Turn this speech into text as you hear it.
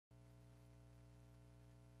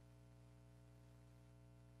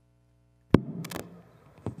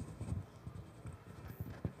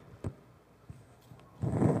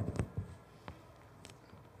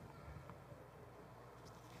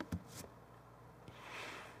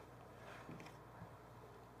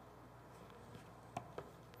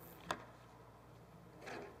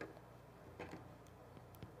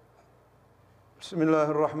بسم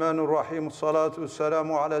الله الرحمن الرحيم والصلاة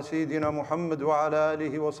والسلام على سيدنا محمد وعلى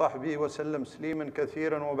آله وصحبه وسلم تسليما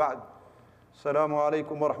كثيرا وبعد. السلام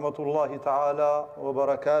عليكم ورحمة الله تعالى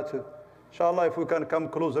وبركاته. Inshallah, if we can come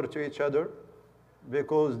closer to each other,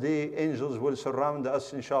 because the angels will surround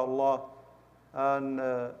us, inshallah, and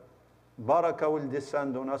barakah will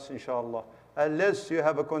descend on us, inshallah. Unless you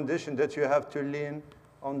have a condition that you have to lean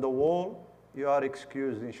on the wall, you are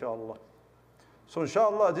excused, inshallah. So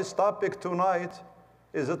inshallah, this topic tonight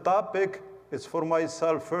is a topic, it's for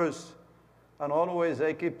myself first, and always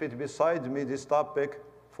I keep it beside me, this topic,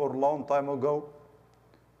 for a long time ago,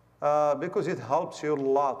 because it helps you a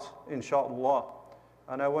lot, inshallah.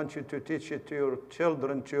 And I want you to teach it to your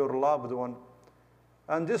children, to your loved one.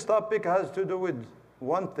 And this topic has to do with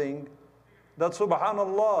one thing, that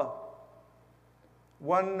subhanallah,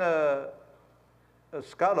 one a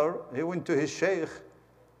scholar, he went to his sheikh,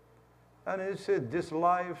 and he said, this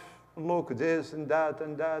life, look, this and that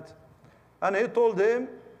and that. And he told him,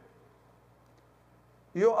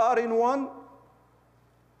 you are in one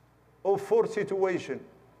of four situations.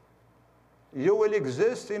 You will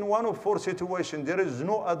exist in one of four situations. There is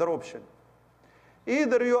no other option.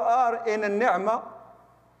 Either you are in a ni'mah,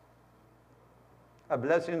 a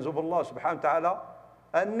blessings of Allah subhanahu wa ta'ala.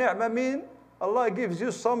 And ni'mah means Allah gives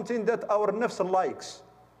you something that our nafs likes.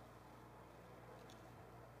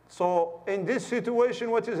 So in this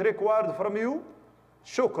situation, what is required from you?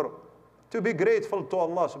 Shukr, to be grateful to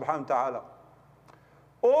Allah subhanahu wa ta'ala.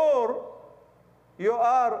 Or you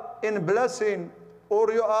are in blessing,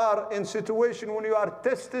 or you are in situation when you are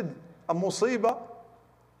tested, a musibah.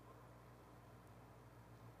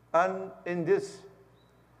 And in this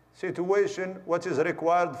situation, what is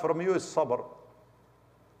required from you is sabr.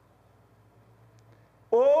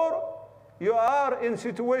 Or you are in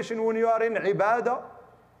situation when you are in ibadah,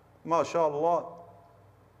 MashaAllah.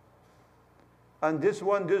 And this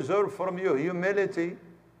one deserves from you humility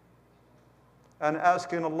and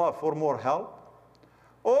asking Allah for more help.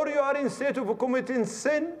 Or you are in state of committing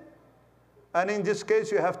sin, and in this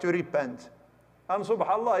case you have to repent. And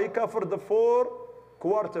subhanAllah, he covered the four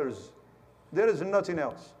quarters. There is nothing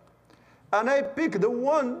else. And I pick the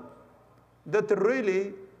one that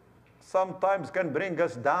really sometimes can bring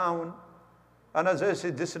us down. And as I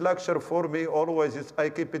said, this lecture for me always, I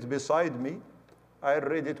keep it beside me. I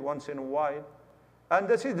read it once in a while. And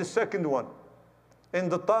this is the second one, in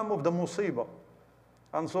the time of the musibah.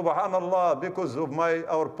 And subhanallah, because of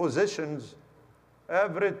our positions,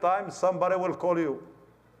 every time somebody will call you,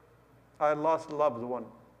 I lost loved one,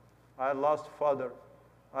 I lost father,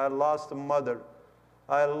 I lost mother,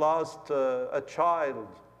 I lost a child,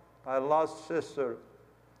 I lost sister,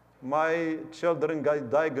 my children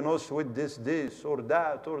got diagnosed with this or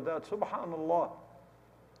that, subhanallah.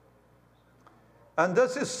 And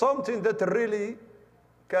this is something that really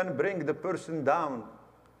can bring the person down.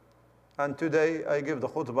 And today I give the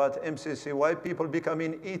khutbah at MCC, why people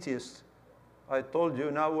becoming atheists. I told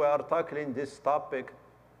you now we are tackling this topic,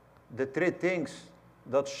 the three things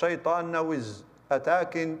that shaitan now is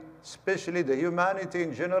attacking, especially the humanity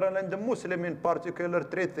in general and the Muslim in particular,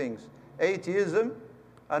 three things: atheism,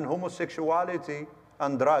 and homosexuality,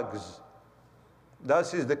 and drugs.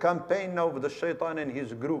 That is the campaign now of the shaitan and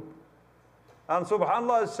his group. And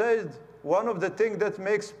subhanAllah said, one of the things that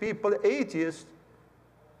makes people atheists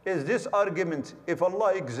is this argument: if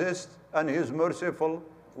Allah exists and He is merciful,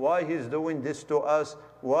 why He's doing this to us?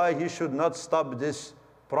 Why He should not stop these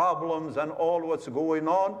problems and all what's going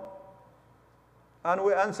on? And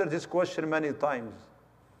we answered this question many times.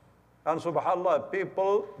 And subhanAllah,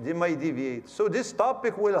 people, they may deviate. So this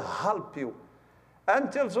topic will help you.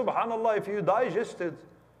 Until subhanAllah, if you digest it,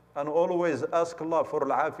 and always ask Allah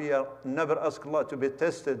for al-afiyah, never ask Allah to be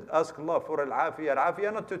tested. Ask Allah for al-afiyah.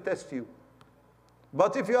 Al-afiyah not to test you.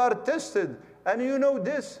 But if you are tested, and you know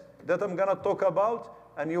this, that I'm going to talk about,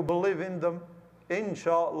 and you believe in them,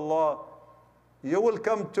 inshallah, you will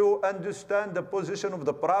come to understand the position of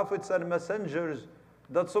the prophets and messengers,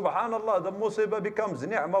 that subhanAllah, the musibah becomes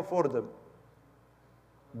ni'mah for them.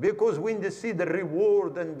 Because when they see the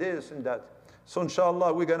reward and this and that. So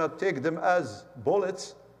inshallah, we're going to take them as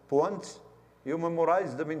bullets, points. You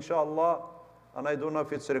memorize them, inshallah. And I don't know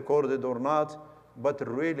if it's recorded or not, but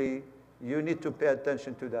really, you need to pay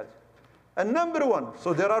attention to that. And number one,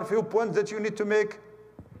 so there are a few points that you need to make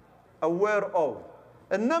aware of.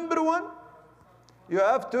 And number one, you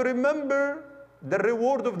have to remember the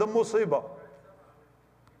reward of the musibah.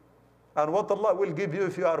 And what Allah will give you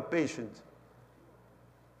if you are patient.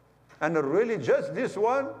 And really just this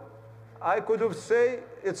one, I could have said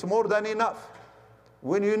it's more than enough.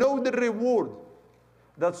 When you know the reward,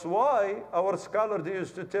 that's why our scholars, they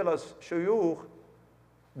used to tell us, shuyukh,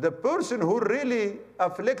 The person who really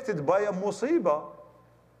afflicted by a musibah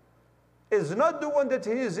is not the one that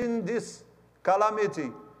he is in this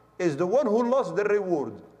calamity, is the one who lost the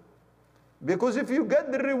reward. Because if you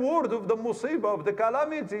get the reward of the musibah, of the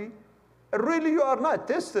calamity, really you are not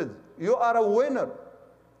tested. You are a winner,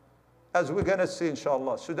 as we're going to see,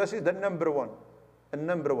 inshallah. So that is the number one. The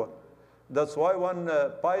number one. That's why one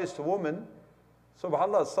pious woman,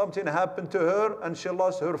 subhanAllah, something happened to her and she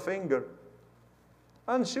lost her finger.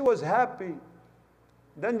 And she was happy.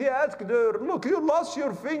 Then they asked her, look, you lost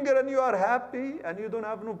your finger and you are happy and you don't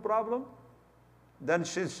have no problem. Then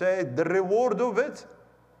she said, the reward of it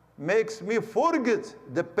makes me forget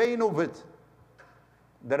the pain of it.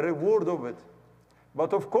 The reward of it.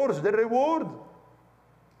 But of course, the reward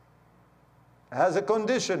has a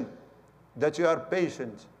condition, that you are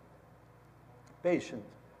patient. Patient.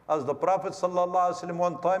 As the Prophet ﷺ,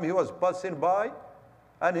 one time he was passing by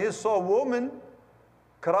and he saw a woman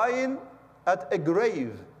crying at a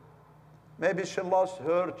grave. Maybe she lost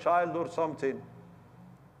her child or something.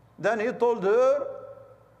 Then he told her,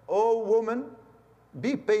 oh woman,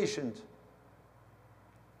 be patient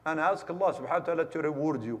and ask Allah subhanahu wa ta'ala to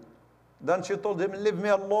reward you. Then she told him, leave me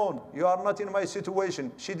alone. You are not in my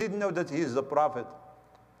situation. She didn't know that he is the Prophet.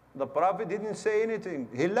 The Prophet didn't say anything.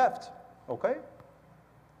 He left. Okay?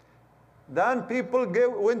 Then people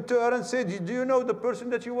went to her and said, do you know the person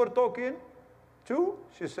that you were talking to?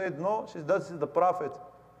 She said, no. She said, that's the Prophet.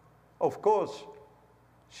 Of course.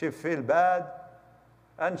 She felt bad.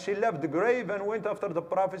 And she left the grave and went after the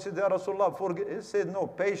Prophet. She said, Ya Rasulullah, forgive. He said, no,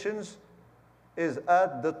 patience is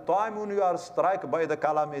at the time when you are struck by the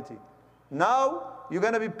calamity. Now, you're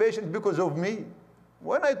going to be patient because of me.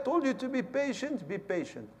 When I told you to be patient, be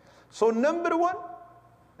patient. So number one,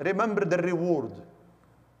 remember the reward.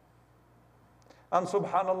 And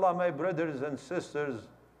subhanallah, my brothers and sisters,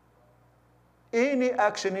 any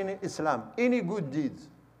action in Islam, any good deeds,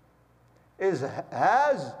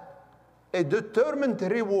 has a determined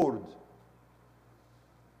reward,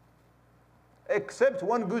 except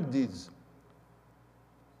one good deeds,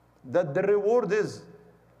 that the reward is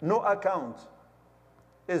no account,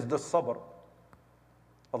 is the sabr.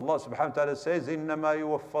 Allah subhanahu wa ta'ala says, إِنَّمَا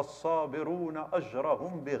يُوَفَّى الصَّابِرُونَ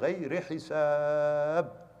أَجْرَهُمْ بِغَيْرِ حِسَابٍ.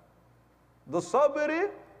 The sabri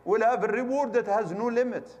will have a reward that has no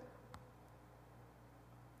limit.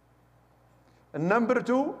 And number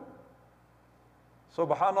two,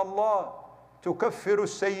 subhanallah, تُكَفِّرُ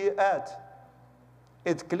السَّيِّئَاتِ.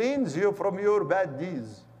 It cleans you from your bad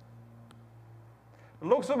deeds.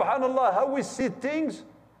 Look, subhanallah, how we see things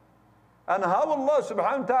and how Allah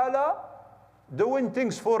subhanahu wa ta'ala doing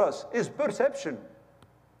things for us is perception.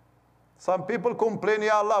 Some people complain,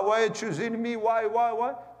 Ya Allah, why are you choosing me? Why?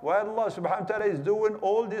 Why Allah subhanahu wa ta'ala is doing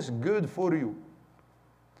all this good for you?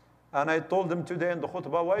 And I told them today in the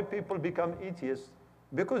khutbah, why people become atheists?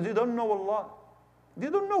 Because they don't know Allah. They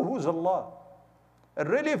don't know who's Allah. And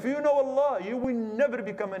really, if you know Allah, you will never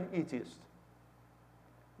become an atheist.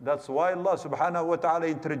 That's why Allah subhanahu wa ta'ala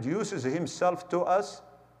introduces himself to us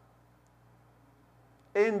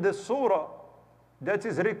in the surah that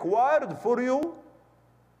is required for you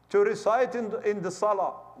to recite in the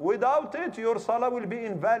salah. Without it, your salah will be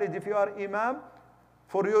invalid if you are imam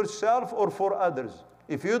for yourself or for others.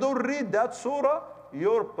 If you don't read that surah,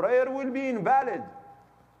 your prayer will be invalid.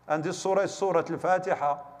 And this surah is Surah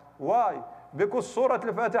Al-Fatiha. Why? Because Surah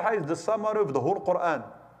Al-Fatiha is the summary of the whole Quran.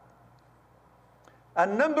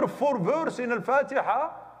 And number 4 verse in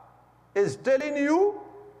Al-Fatiha is telling you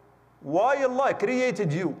why Allah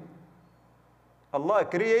created you. Allah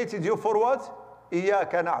created you for what?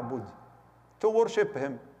 إِيَّاكَ نَعْبُدُ. To worship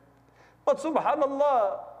Him. But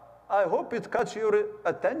subhanallah, I hope it catch your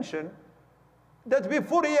attention that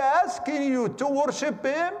before He asking you to worship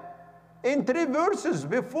Him, in 3 verses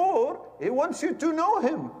before, He wants you to know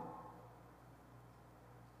Him.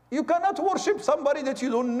 You cannot worship somebody that you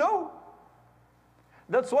don't know.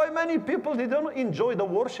 That's why many people, they don't enjoy the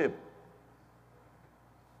worship.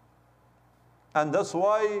 And that's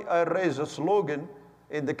why I raise a slogan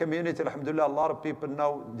in the community. Alhamdulillah, a lot of people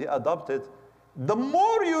now, they adopt it. The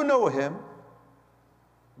more you know Him,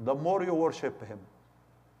 the more you worship Him.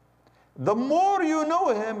 The more you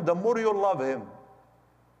know Him, the more you love Him.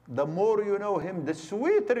 The more you know Him, the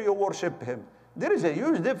sweeter you worship Him. There is a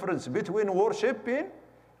huge difference between worshiping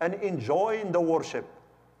and enjoying the worship.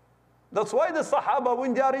 That's why the Sahaba,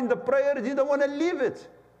 when they are in the prayer, they don't want to leave it.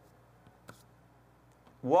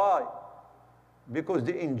 Why? Because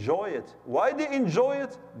they enjoy it. Why they enjoy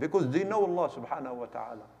it? Because they know Allah subhanahu wa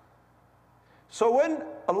ta'ala. So when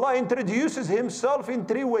Allah introduces Himself in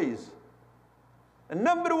 3 ways. And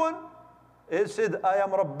number 1, He said, I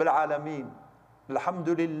am Rabb al-Alameen.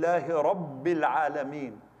 Alhamdulillahi Rabbil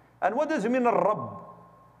Alameen. And what does it mean, Rabb?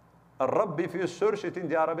 Rabb, if you search it in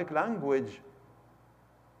the Arabic language,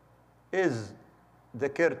 is the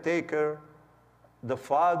caretaker, the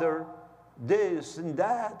father, this and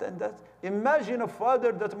that and that. Imagine a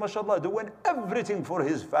father that, mashallah, doing everything for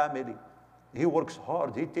his family. He works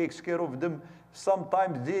hard, he takes care of them.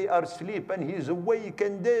 Sometimes they are asleep and he's awake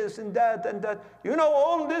and this and that and that. You know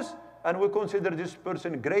all this, and we consider this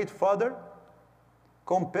person great father.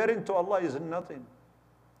 Comparing to Allah is nothing.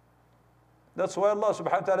 That's why Allah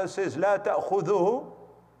subhanahu wa ta'ala says, لا تأخذه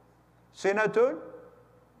سنة.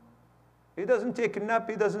 He doesn't take a nap,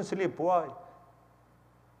 he doesn't sleep. Why?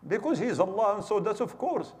 Because He is Allah, and so that's of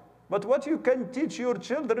course. But what you can teach your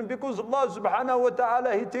children, because Allah subhanahu wa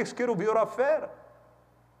ta'ala, He takes care of your affair.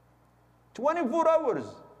 24 hours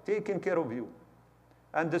taking care of you.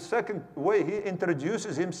 And the second way He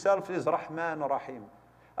introduces Himself is Rahman Rahim.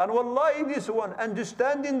 And wallahi, this one,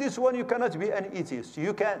 understanding this one, you cannot be an atheist.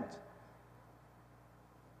 You can't.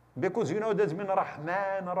 Because you know that's mean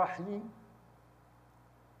Rahman Rahim.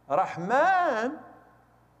 Rahman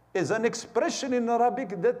is an expression in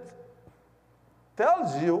Arabic that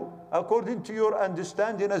tells you, according to your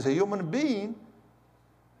understanding as a human being,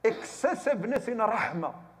 excessiveness in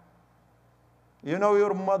rahmah. You know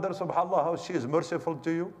your mother, subhanAllah, how she is merciful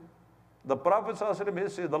to you? The Prophet ﷺ, he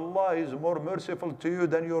said, Allah is more merciful to you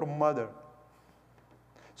than your mother.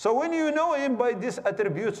 So when you know Him by these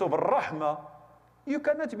attributes of rahmah, you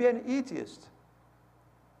cannot be an atheist.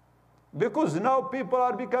 Because now people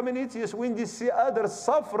are becoming atheists when they see others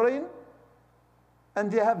suffering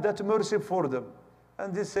and they have that mercy for them.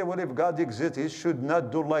 And they say, well, if God exists, He should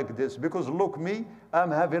not do like this. Because look me,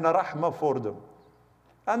 I'm having a rahmah for them.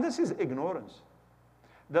 And this is ignorance.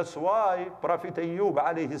 That's why Prophet Ayyub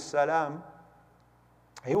alayhi salam,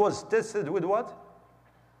 he was tested with what?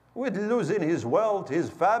 With losing his wealth, his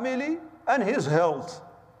family, and his health.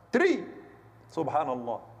 3.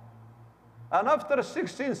 Subhanallah. And after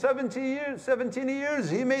 16, 17 years,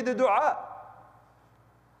 he made a dua.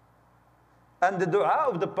 And the dua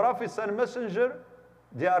of the prophets and messenger,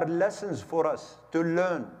 they are lessons for us to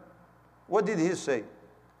learn. What did he say?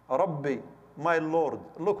 Rabbi, my Lord.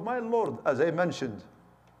 Look, my Lord, as I mentioned,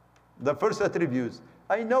 the first attributes.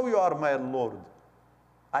 I know you are my Lord.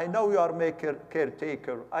 I know you are my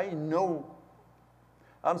caretaker. I know.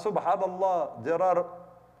 And subhanallah, there are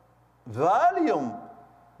volume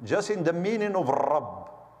just in the meaning of Rabb.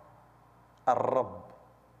 Ar-Rabb.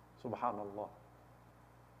 Subhanallah.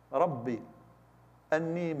 Rabbi,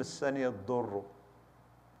 anni massani ad-durru.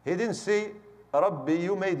 He didn't say, Rabbi,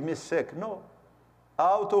 you made me sick. No.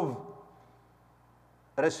 Out of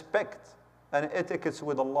respect and etiquette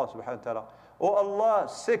with Allah subhanahu wa ta'ala. Oh Allah,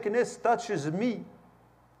 sickness touches me.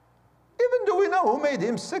 Even though we know who made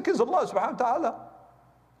him sick is Allah subhanahu wa ta'ala.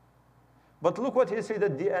 But look what he said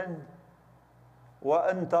at the end.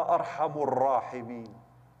 وَأَنْتَ أَرْحَمُ الرَّاحِمِينَ.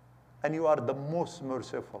 And you are the most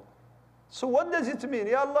merciful. So what does it mean?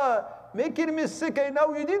 Ya Allah, making me sick, I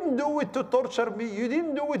know you didn't do it to torture me. You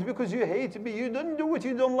didn't do it because you hate me. You didn't do it,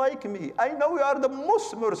 you don't like me. I know you are the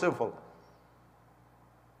most merciful.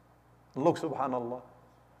 Look, subhanallah.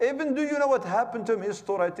 Even do you know what happened to him? His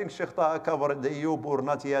story, I think Sheikh Taha covered the Ayyub or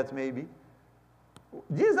not yet maybe.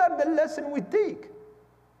 These are the lessons we take.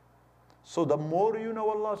 So the more you know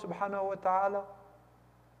Allah subhanahu wa ta'ala,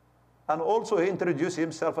 and also he introduced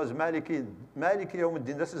himself as Maliki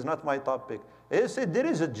Yawmuddin. This is not my topic. He said there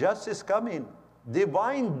is a justice coming,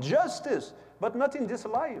 divine justice, but not in this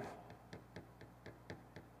life.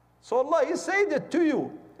 So Allah, He said it to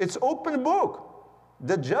you. It's open book.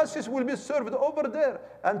 The justice will be served over there.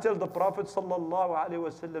 Until the Prophet sallallahu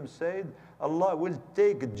alaihi wasallam said, Allah will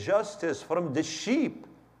take justice from the sheep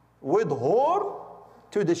with horn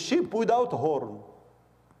to the sheep without horn.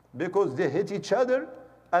 Because they hit each other,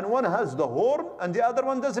 and one has the horn and the other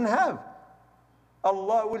one doesn't have.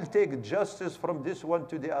 Allah will take justice from this one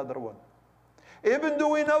to the other one. Even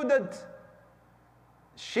though we know that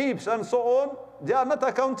sheep and so on, they are not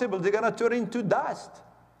accountable. They're going to turn into dust.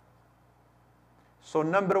 So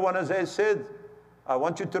number one, as I said, I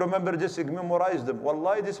want you to remember this, memorize them.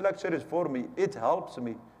 Wallahi, this lecture is for me. It helps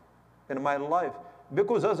me in my life.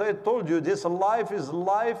 Because as I told you, this life is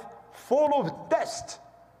life full of tests.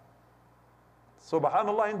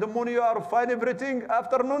 Subhanallah, in the morning you are fine, everything.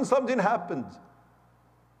 Afternoon, something happened.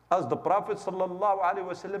 As the Prophet sallallahu alaihi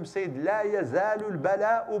wasallam said, لا يزال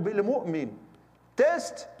البلاء بالمؤمن.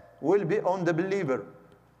 Test will be on the believer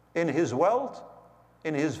in his wealth,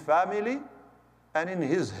 in his family, and in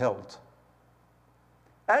his health.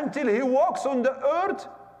 Until he walks on the earth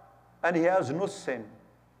and he has no sin.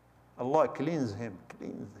 Allah cleans him,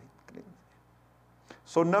 cleans him, cleans him.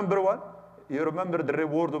 So number one, you remember the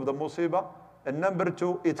reward of the musibah. And number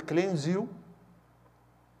two, it cleans you.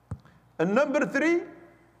 And number three,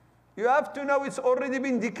 you have to know it's already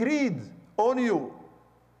been decreed on you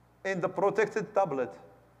in the protected tablet.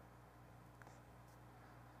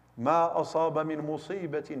 ما أصاب من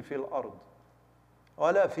مصيبة في الأرض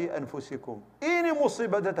ولا في أنفسكم. Any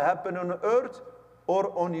مصيبة that happen on earth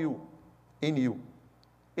or on you, in you,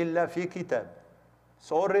 إلا في كتاب.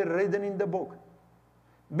 It's already written in the book.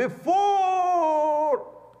 Before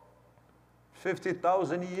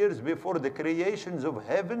 50,000 years before the creations of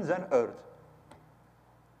heavens and earth.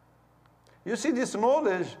 You see this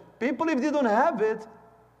knowledge, people if they don't have it,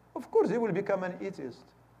 of course they will become an atheist.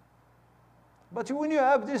 But when you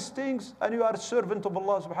have these things and you are a servant of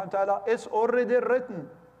Allah subhanahu wa ta'ala, it's already written.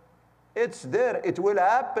 It's there. It will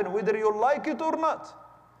happen whether you like it or not.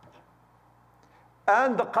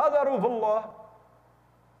 And the qadar of Allah,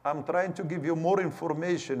 I'm trying to give you more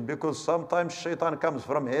information because sometimes shaitan comes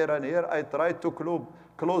from here and here. I try to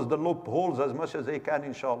close the loopholes as much as I can,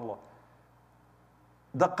 inshallah.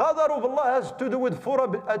 The qadar of Allah has to do with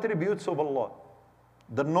four attributes of Allah.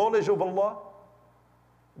 The knowledge of Allah,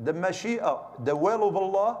 the mashi'a, the will of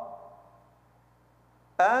Allah,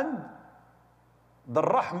 and the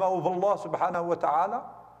rahmah of Allah subhanahu wa ta'ala,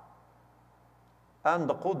 and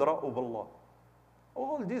the qudra of Allah.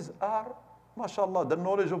 All these are, mashallah, the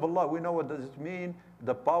knowledge of Allah. We know what does it mean,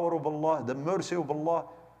 the power of Allah, the mercy of Allah.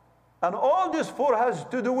 And all these four has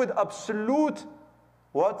to do with absolute,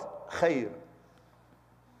 what? Khair.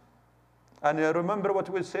 And remember what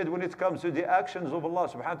we said when it comes to the actions of Allah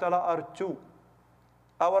subhanahu wa ta'ala are two.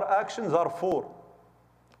 Our actions are four.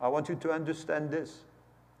 I want you to understand this.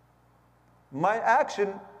 My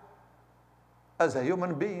action as a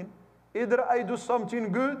human being, either I do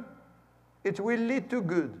something good, it will lead to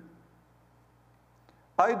good.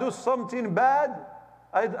 I do something bad,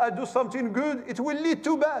 I do something good, it will lead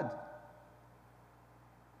to bad.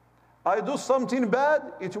 I do something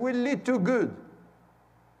bad, it will lead to good.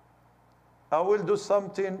 I will do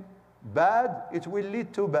something bad, it will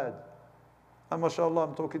lead to bad. And mashallah,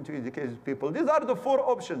 I'm talking to educated people. These are the four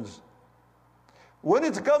options. When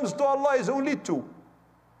it comes to Allah, it's only two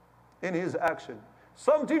in His action.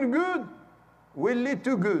 Something good will lead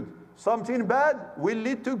to good. Something bad will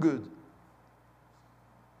lead to good.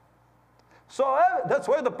 So that's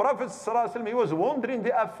why the Prophet ﷺ, he was wondering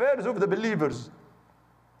the affairs of the believers.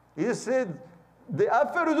 He said, the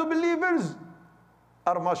affairs of believers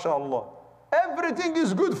are mashallah. Everything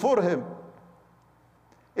is good for him.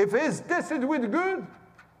 If he is tested with good,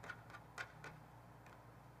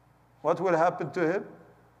 what will happen to him?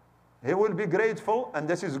 He will be grateful, and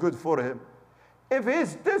this is good for him. If he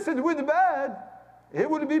is tested with bad, he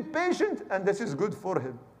will be patient, and this is good for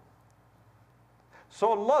him. So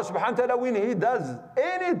Allah subhanahu wa ta'ala, when He does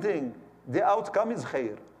anything, the outcome is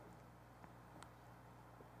khair.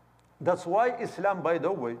 That's why Islam, by the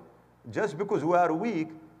way, just because we are weak,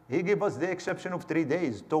 He gave us the exception of 3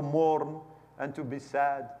 days to mourn and to be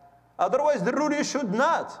sad. Otherwise, the rule, you should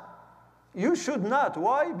not. You should not.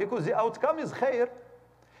 Why? Because the outcome is khair.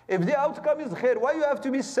 If the outcome is khair, why you have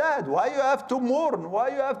to be sad? Why you have to mourn? Why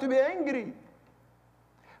you have to be angry?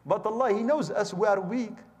 But Allah, He knows us, we are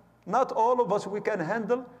weak. Not all of us we can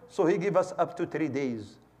handle, so He gave us up to 3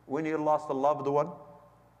 days. When He lost a loved one,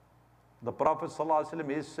 the Prophet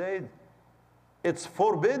ﷺ, he said, it's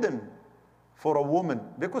forbidden for a woman,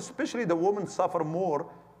 because especially the women suffer more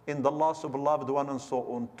in the loss of a loved one and so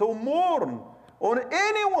on, to mourn on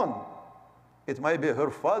anyone. It might be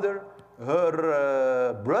her father,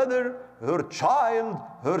 her brother, her child,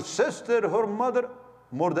 her sister, her mother,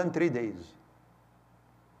 more than 3 days.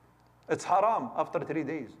 It's haram after 3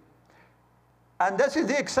 days. And that is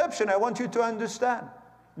the exception, I want you to understand.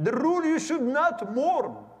 The rule, you should not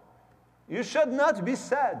mourn. You should not be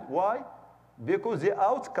sad. Why? Because the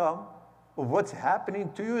outcome of what's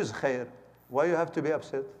happening to you is khair. Why you have to be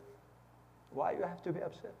upset? Why you have to be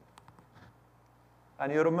upset?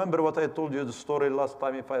 And you remember what I told you the story last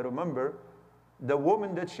time, if I remember, the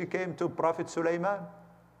woman that she came to Prophet Sulaiman,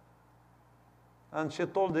 and she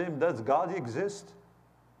told him that God exists.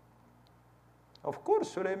 Of course,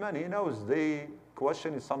 Sulaiman, he knows the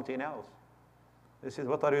question is something else. He said,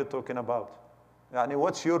 what are you talking about? Yani,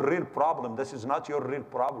 what's your real problem? This is not your real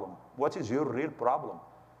problem. What is your real problem?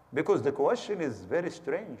 Because the question is very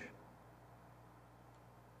strange.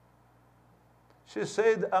 She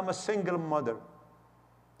said, I'm a single mother.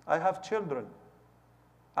 I have children.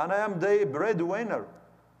 And I am the breadwinner.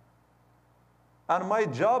 And my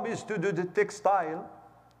job is to do the textile.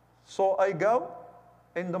 So I go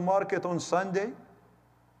in the market on Sunday.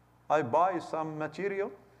 I buy some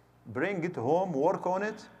material. bring it home, work on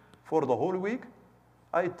it for the whole week.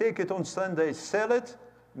 I take it on Sunday, sell it,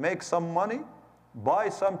 make some money, buy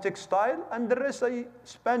some textile, and the rest I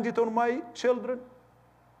spend it on my children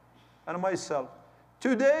and myself.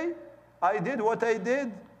 Today, I did what I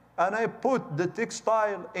did, and I put the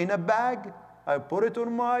textile in a bag, I put it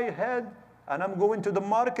on my head, and I'm going to the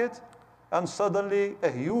market, and suddenly a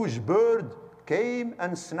huge bird came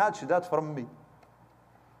and snatched that from me.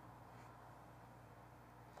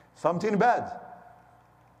 Something bad.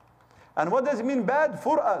 And what does it mean bad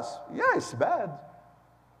for us? Yeah, it's bad.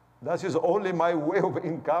 That is only my way of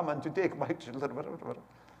income and to take my children.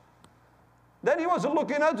 Then he was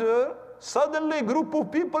looking at her. Suddenly a group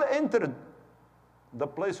of people entered the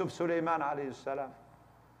place of Sulaiman alayhi salam.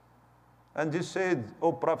 And they said,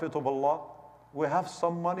 "O Prophet of Allah, we have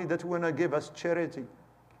some money that you want to give us charity."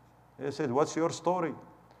 He said, "What's your story?"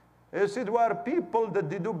 He said, "We are people that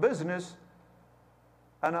they do business,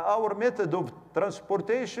 and our method of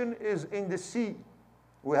transportation is in the sea.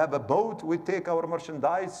 We have a boat, we take our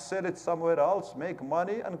merchandise, sell it somewhere else, make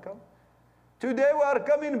money and come. Today we are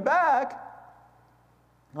coming back,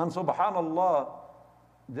 and subhanallah,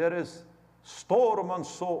 there is storm and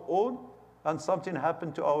so on, and something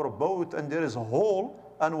happened to our boat, and there is a hole,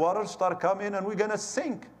 and water start coming, and we're gonna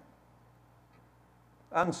sink."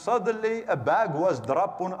 And suddenly a bag was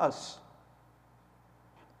dropped on us.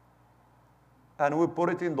 And we put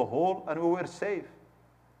it in the hole, and we were safe.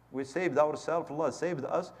 We saved ourselves, Allah saved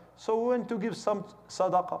us. So we went to give some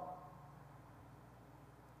sadaqah.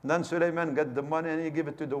 Then Sulaiman got the money and he gave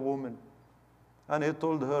it to the woman. And he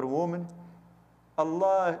told her, "Woman,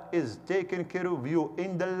 Allah is taking care of you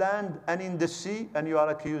in the land and in the sea, and you are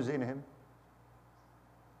accusing him."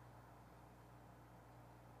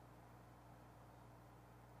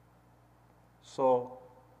 So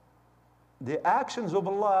the actions of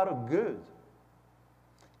Allah are good.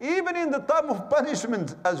 Even in the time of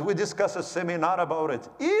punishment, as we discuss a seminar about it,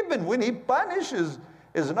 even when he punishes,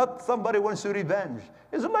 is not somebody wants to revenge.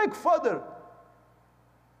 It's like father.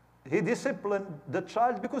 He disciplined the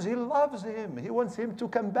child because he loves him. He wants him to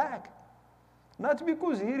come back. Not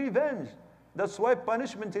because he revenged. That's why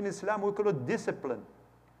punishment in Islam, we call it discipline.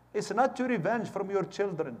 It's not to revenge from your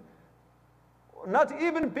children. Not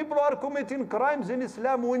even people who are committing crimes in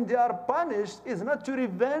Islam, when they are punished, is not to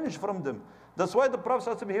revenge from them. That's why the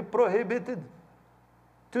Prophet ﷺ, he prohibited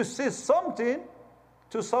to say something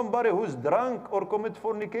to somebody who's drunk or commit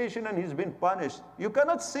fornication and he's been punished. You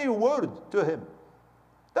cannot say a word to him.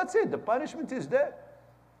 That's it. The punishment is there.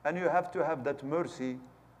 And you have to have that mercy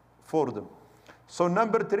for them. So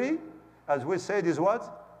number 3, as we said, is what?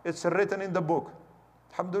 It's written in the book.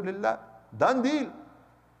 Alhamdulillah. Done deal.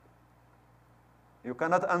 You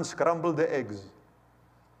cannot unscramble the eggs.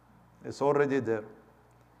 It's already there.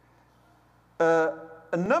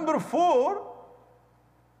 Number 4,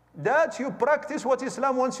 that you practice what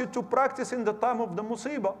Islam wants you to practice in the time of the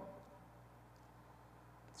musibah.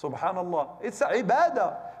 Subhanallah. It's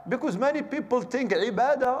ibadah. Because many people think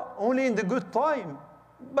ibadah only in the good time.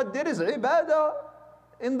 But there is ibadah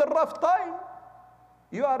in the rough time.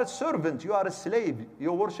 You are a servant, you are a slave.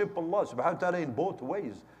 You worship Allah subhanahu wa ta'ala in both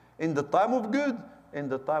ways. In the time of good, in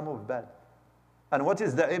the time of bad. And what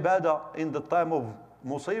is the ibadah in the time of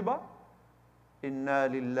musibah? Inna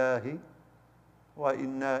lillahi wa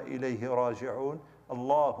inna ilayhi raji'un.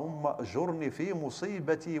 Allahumma ajurni fi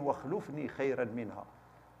musibati wa khlufni khayran minha.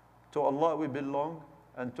 To Allah we belong,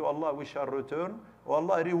 and to Allah we shall return. Oh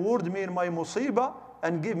Allah, reward me in my musibah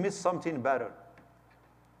and give me something better.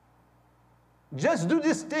 Just do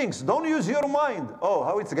these things. Don't use your mind. Oh,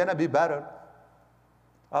 how it's gonna be better.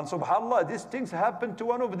 And subhanallah, these things happened to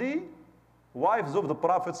one of the wives of the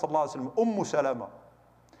Prophet ﷺ, Salama.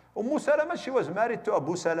 Salama, she was married to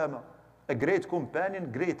Abu Salama, a great companion,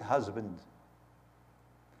 great husband.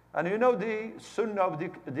 And you know the sunnah of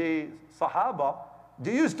the Sahaba,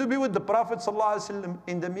 they used to be with the Prophet ﷺ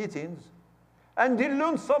in the meetings, and they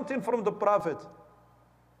learned something from the Prophet.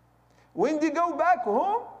 When they go back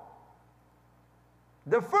home,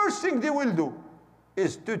 the first thing they will do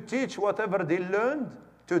is to teach whatever they learned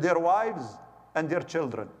to their wives and their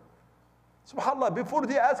children. SubhanAllah, before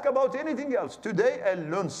they ask about anything else, today I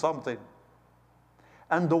learned something.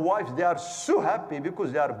 And the wives, they are so happy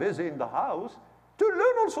because they are busy in the house to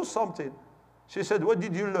learn also something. She said, "What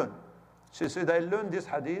did you learn?" She said, "I learned this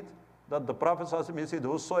hadith that the Prophet he said,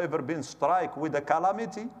 whosoever been struck with a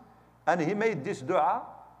calamity and he made this dua,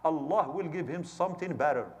 Allah will give him something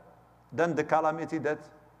better than the calamity that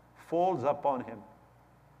falls upon him."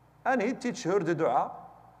 And he teach her the dua,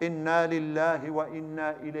 "Inna lillahi wa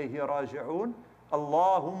inna ilayhi raji'un.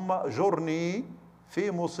 Allahumma ajurni fi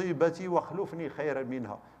musibati wa khlufni khayran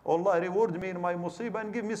minha." Allah reward me in my musibah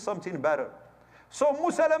and give me something better. So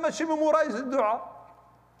Salama, she memorized the dua.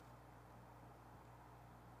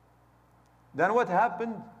 Then what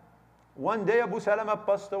happened? One day Abu Salama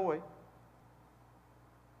passed away.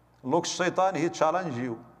 Look, Shaitan, he challenged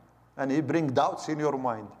you and he bring doubts in your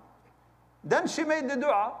mind. Then she made the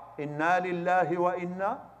dua, Inna lillahi wa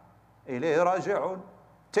inna ilayhi raji'un.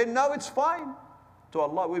 Till now it's fine. To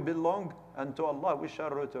Allah we belong and to Allah we shall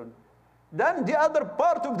return. Then the other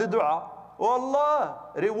part of the dua, oh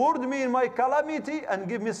Allah, reward me in my calamity and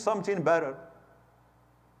give me something better.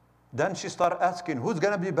 Then she started asking, who's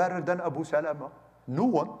going to be better than Abu Salama? No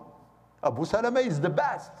one. Abu Salama is the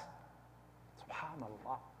best.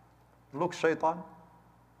 Subhanallah. Look, Shaitan.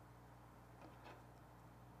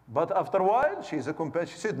 But after a while, she's a companion.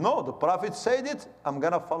 She said, no, the Prophet said it, I'm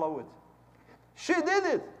going to follow it. She did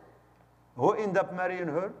it. Who ended up marrying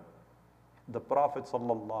her? The Prophet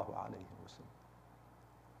sallallahu alayhi wasallam.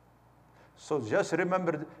 So just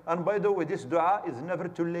remember, and by the way, this dua is never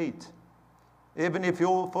too late. Even if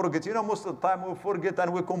you forget, most of the time we forget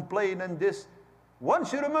and we complain and this.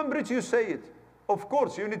 Once you remember it, you say it. Of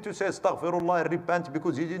course, you need to say astaghfirullah and repent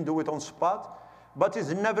because you didn't do it on spot. But it's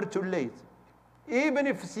never too late. Even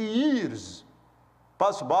if years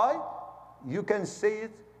pass by, you can say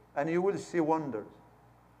it and you will see wonders.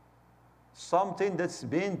 Something that's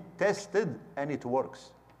been tested and it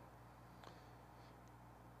works.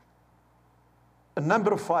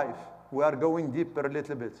 Number 5, we are going deeper a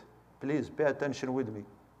little bit. Please pay attention with me.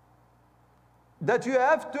 That you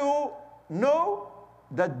have to know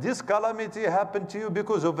that this calamity happened to you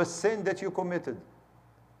because of a sin that you committed.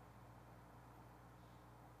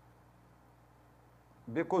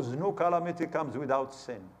 Because no calamity comes without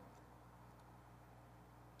sin.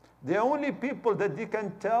 The only people that they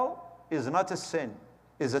can tell is not a sin,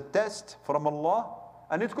 is a test from Allah,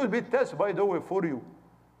 and it could be a test, by the way, for you.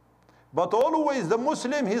 But always the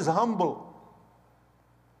Muslim, he's humble.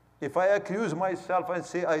 If I accuse myself and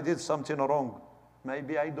say I did something wrong,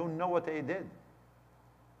 maybe I don't know what I did.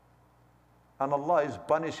 And Allah is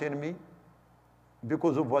punishing me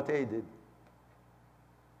because of what I did.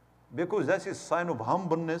 Because that is a sign of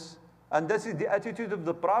humbleness, and that is the attitude of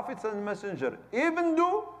the prophets and messenger. Even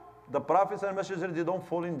though the prophets and messengers, they don't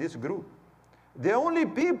fall in this group. The only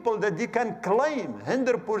people that they can claim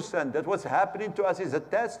 100% that what's happening to us is a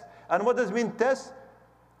test. And what does mean test?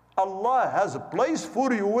 Allah has a place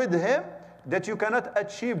for you with Him that you cannot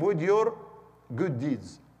achieve with your good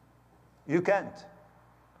deeds. You can't.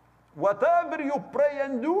 Whatever you pray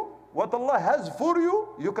and do, what Allah has for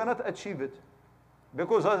you, you cannot achieve it.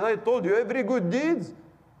 Because as I told you, every good deed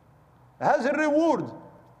has a reward.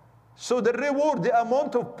 So the reward, the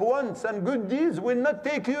amount of points and good deeds will not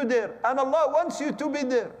take you there. And Allah wants you to be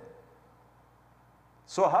there.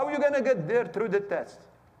 So how are you going to get there? Through the test.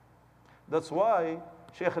 That's why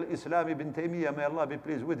Shaykh al-Islam ibn Taymiyyah, may Allah be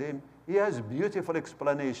pleased with him, he has beautiful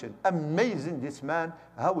explanation. Amazing, this man,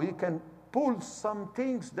 how he can pull some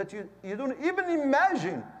things that you don't even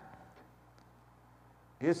imagine.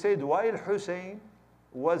 He said, while Hussein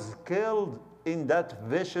was killed in that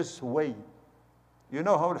vicious way, you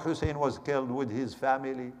know how Hussein was killed with his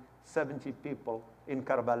family, 70 people in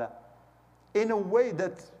Karbala, in a way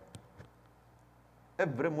that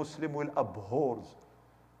every Muslim will abhor.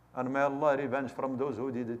 And may Allah revenge from those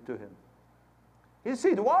who did it to him. He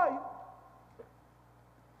said, why?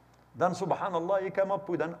 Then subhanallah, he came up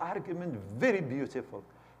with an argument very beautiful.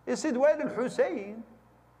 He said, well, Hussein,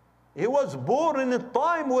 he was born in a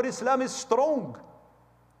time where Islam is strong.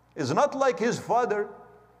 It's not like his father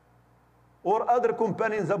or other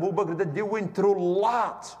companions, Abu Bakr, that they went through a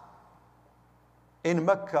lot in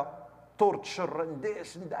Mecca, torture and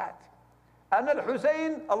this and that. And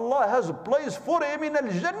Al-Hussein, Allah has a place for him in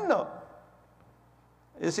Al-Jannah.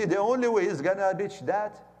 You see, the only way he's going to reach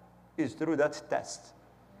that is through that test.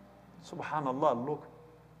 Subhanallah, look.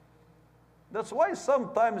 That's why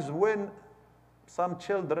sometimes when some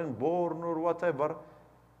children born or whatever,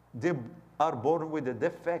 they are born with a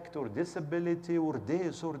defect or disability or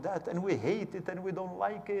this or that, and we hate it and we don't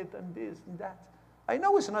like it and this and that. I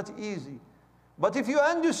know it's not easy. But if you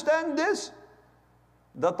understand this,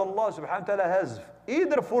 that Allah subhanahu wa ta'ala has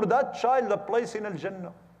either for that child a place in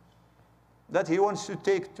Al-Jannah that He wants to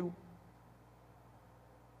take to,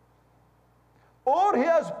 or He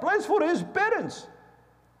has place for his parents.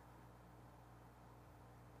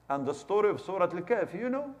 And the story of Surah Al-Kahf, you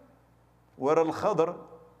know, where Al-Khadr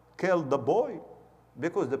killed the boy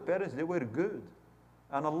because the parents, they were good.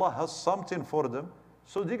 And Allah has something for them.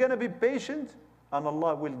 So they're going to be patient and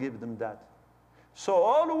Allah will give them that. So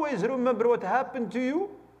always remember what happened to you.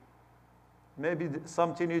 Maybe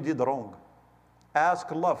something you did wrong.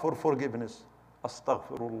 Ask Allah for forgiveness.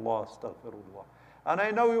 Astaghfirullah, astaghfirullah. And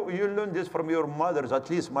I know you learn this from your mothers. At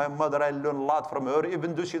least my mother, I learned a lot from her,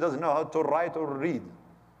 even though she doesn't know how to write or read.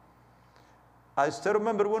 I still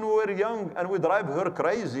remember when we were young and we drive her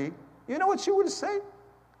crazy. You know what she will say?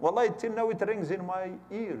 Wallahi, till now it rings in my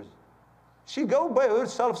ears. She go by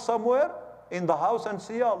herself somewhere in the house and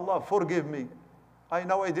say, Ya Allah, forgive me. I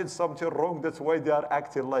know I did something wrong. That's why they are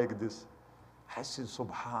acting like this. I said,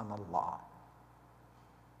 Subhanallah.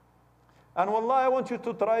 And Wallah, I want you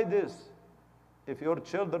to try this. If your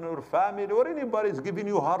children or family or anybody is giving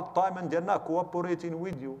you a hard time and they're not cooperating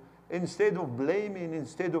with you, instead of blaming,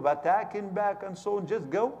 instead of attacking back and so on, just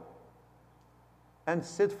go and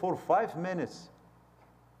sit for 5 minutes.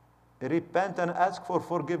 Repent and ask for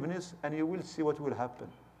forgiveness, and you will see what will happen.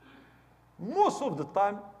 Most of the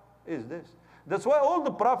time is this. That's why all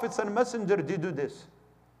the prophets and messengers, they do this.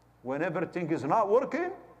 When everything is not working,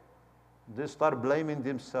 they start blaming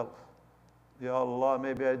themselves. Ya Allah,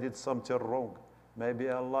 maybe I did something wrong. Maybe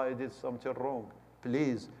Allah, I did something wrong.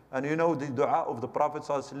 Please. And you know the dua of the Prophet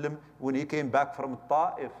ﷺ when he came back from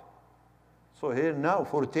Ta'if. So here now,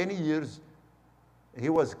 for 10 years, he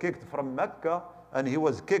was kicked from Mecca, and he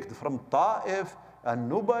was kicked from Ta'if, and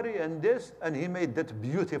nobody, and this, and he made that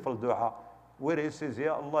beautiful dua, where he says,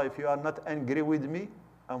 Ya Allah, if you are not angry with me,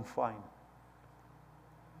 I'm fine.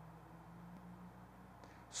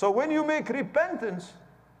 So when you make repentance,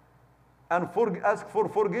 and ask for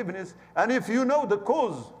forgiveness, and if you know the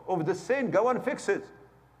cause of the sin, go and fix it.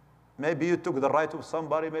 Maybe you took the right of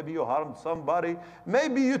somebody, maybe you harmed somebody,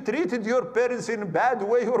 maybe you treated your parents in a bad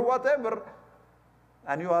way or whatever,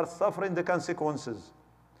 and you are suffering the consequences.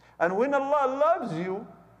 And when Allah loves you,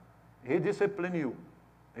 He disciplines you.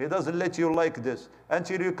 He doesn't let you like this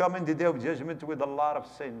until you come in the day of judgment with a lot of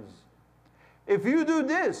sins. If you do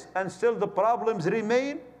this and still the problems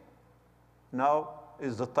remain, now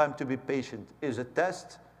is the time to be patient. Is a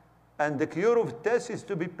test, and the cure of test is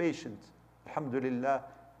to be patient. Alhamdulillah.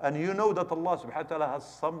 And you know that Allah subhanahu wa ta'ala has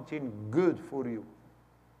something good for you.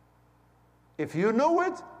 If you know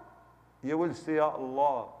it, you will say, Ya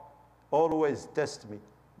Allah, always test me.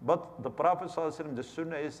 But the Prophet ﷺ, the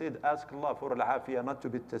Sunnah, he said, ask Allah for al-afiyah, not to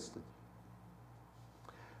be tested.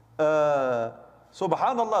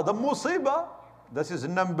 Subhanallah, the musibah, this is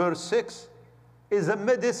number 6, is a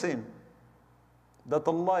medicine that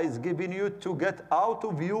Allah is giving you to get out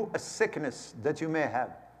of you a sickness that you may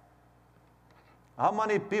have. How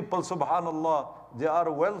many people, subhanallah, they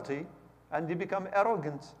are wealthy and they become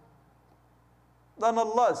arrogant? Then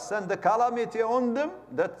Allah send a calamity on them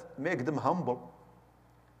that make them humble.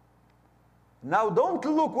 Now don't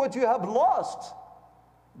look what you have lost,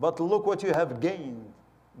 but look what you have gained.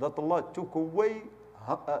 That Allah took away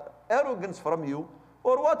arrogance from you,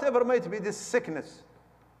 or whatever might be this sickness,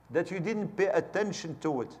 that you didn't pay attention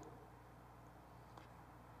to it.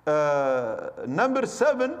 Number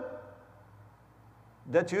 7,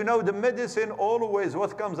 that you know the medicine always,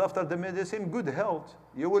 what comes after the medicine? Good health.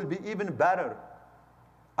 You will be even better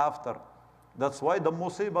after. That's why the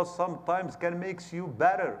musibah sometimes can make you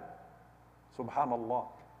better. Subhanallah.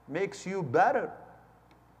 Makes you better.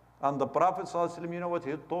 And the Prophet ﷺ, you know what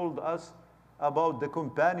he told us about the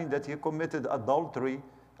companion that he committed adultery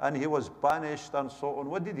and he was punished and so on.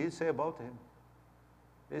 What did he say about him?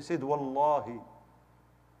 He said, Wallahi,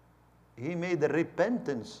 he made a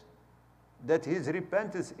repentance, that his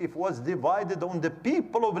repentance, if was divided on the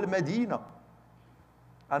people of Medina.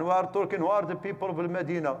 And we are talking, who are the people of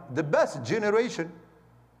Medina? The best generation.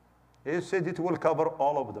 He said it will cover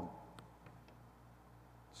all of them.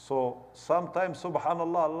 So sometimes,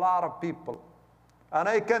 subhanallah, a lot of people, and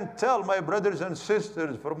I can tell my brothers and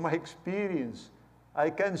sisters from my experience, I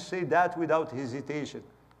can say that without hesitation.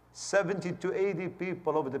 70 to 80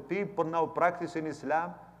 people of the people now practicing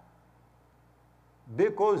Islam,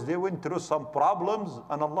 because they went through some problems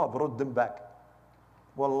and Allah brought them back.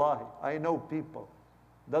 Wallahi, I know people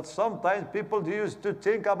that sometimes people used to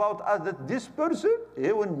think about us that this person,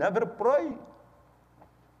 he will never pray.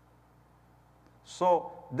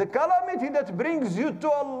 So the calamity that brings you to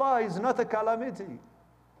Allah is not a calamity.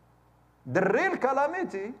 The real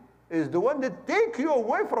calamity is the one that takes you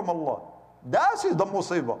away from Allah. That is the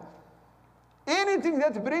musibah. Anything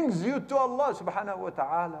that brings you to Allah subhanahu wa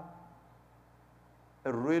ta'ala,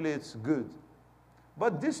 really it's good.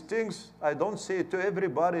 But these things, I don't say it to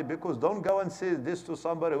everybody, because don't go and say this to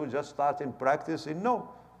somebody who just started practicing. No.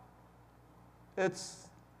 It's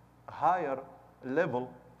higher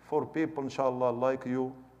level for people, inshallah, like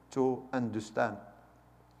you to understand.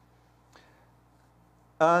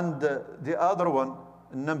 And the other one,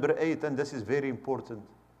 number 8, and this is very important.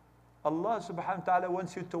 Allah subhanahu wa ta'ala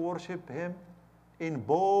wants you to worship Him in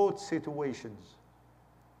both situations.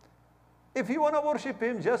 If you want to worship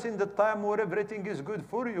him just in the time where everything is good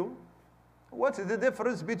for you, what's the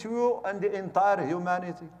difference between you and the entire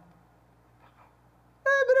humanity?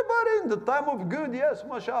 Everybody in the time of good, yes,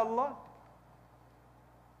 mashallah.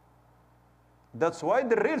 That's why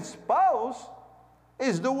the real spouse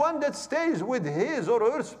is the one that stays with his or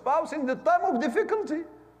her spouse in the time of difficulty.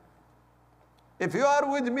 If you are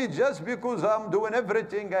with me just because I'm doing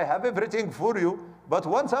everything, I have everything for you, but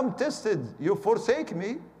once I'm tested, you forsake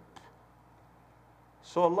me,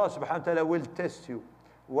 so Allah subhanahu wa ta'ala will test you.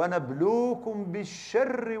 وَنَبْلُوكُمْ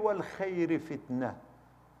بِالشَّرِّ وَالْخَيْرِ فِتْنَةً.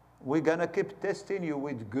 We're going to keep testing you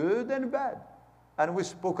with good and bad. And we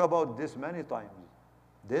spoke about this many times.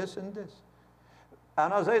 This and this.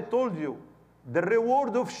 And as I told you, the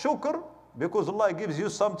reward of shukr, because Allah gives you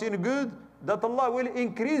something good, that Allah will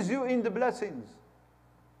increase you in the blessings.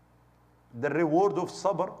 The reward of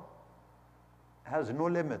sabr has no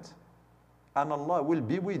limit. And Allah will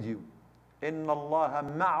be with you. إِنَّ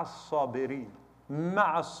اللَّهَ مَعَ الصَّابِرِينَ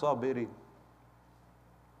مَعَ الصَّابِرِينَ.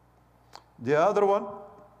 The other one,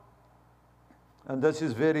 and this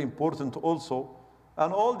is very important also,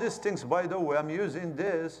 and all these things, by the way, I'm using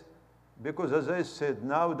this because, as I said,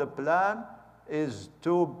 now the plan is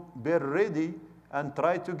to be ready and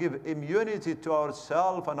try to give immunity to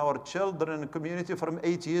ourselves and our children and community from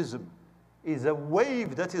atheism. Is a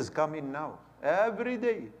wave that is coming now. Every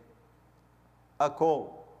day, a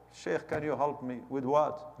call. Sheikh, can you help me with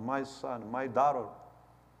what? My son, my daughter.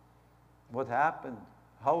 What happened?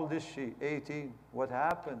 How old is she? 18. What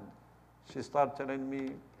happened? She started telling me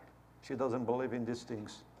she doesn't believe in these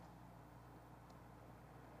things.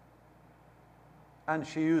 And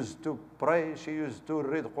she used to pray, she used to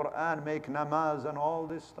read Quran, make namaz and all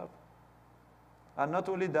this stuff. And not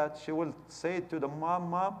only that, she will say to the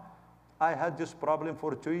mom, I had this problem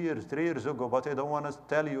for 2 years, 3 years ago, but I don't want to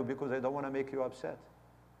tell you because I don't want to make you upset.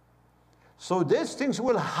 So these things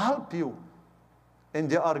will help you in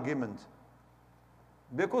the argument.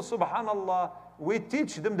 Because subhanallah, we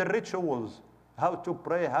teach them the rituals, how to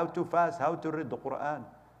pray, how to fast, how to read the Quran.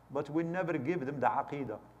 But we never give them the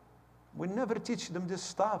aqidah. We never teach them this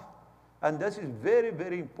stuff. And this is very,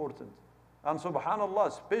 very important. And subhanallah,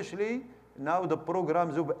 especially now the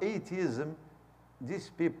programs of atheism, these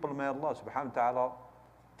people, may Allah subhanahu wa ta'ala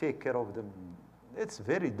take care of them. It's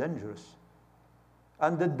very dangerous.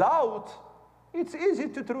 And the doubt, it's easy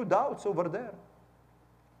to throw doubts over there.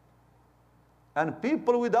 And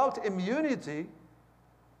people without immunity,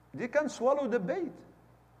 they can swallow the bait.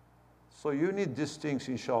 So you need these things,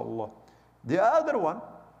 inshallah. The other one,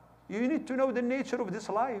 you need to know the nature of this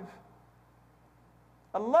life.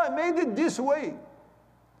 Allah made it this way.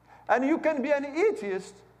 And you can be an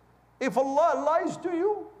atheist if Allah lies to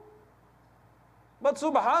you. But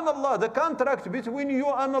subhanallah, the contract between you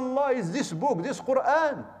and Allah is this book, this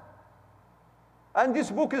Quran. And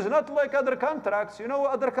this book is not like other contracts. You know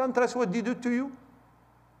other contracts, what they do to you?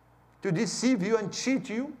 To deceive you and cheat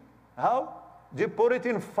you. How? They put it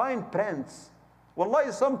in fine prints.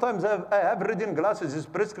 Wallahi, sometimes I have reading glasses, it's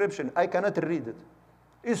prescription. I cannot read it.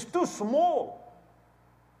 It's too small.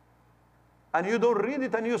 And you don't read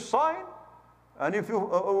it and you sign. And if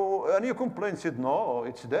you complain, said, no,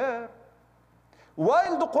 it's there.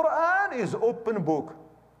 While the Quran is open book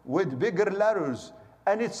with bigger letters,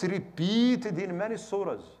 and it's repeated in many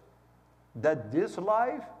surahs, that this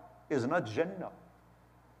life is not Jannah.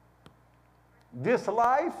 This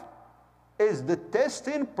life is the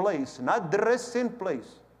testing place, not the resting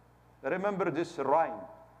place. Remember this rhyme.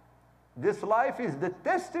 This life is the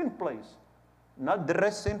testing place, not the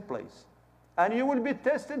resting place. And you will be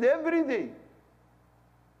tested every day.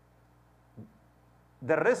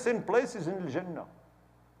 The resting place is in Jannah.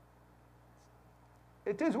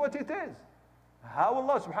 It is what it is. How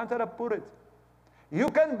Allah subhanahu wa ta'ala put it. You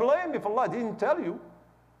can blame if Allah didn't tell you,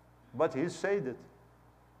 but He said it.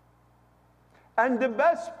 And the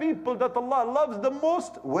best people that Allah loves the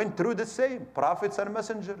most went through the same, prophets and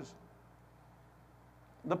messengers.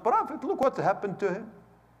 The prophet, look what happened to him.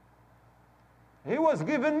 He was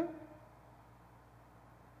given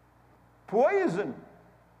poison.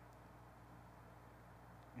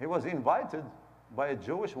 He was invited by a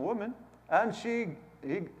Jewish woman, and she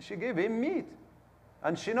gave him meat.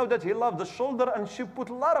 And she knew that he loved the shoulder, and she put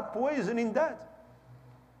a lot of poison in that.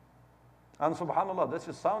 And subhanAllah, that's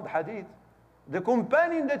a sound hadith. The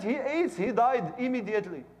companion that he ate, he died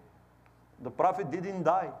immediately. The Prophet didn't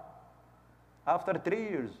die. After 3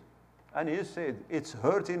 years. And he said, it's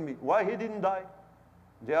hurting me. Why he didn't die?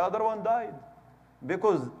 The other one died.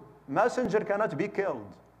 Because messenger cannot be killed.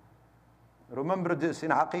 Remember this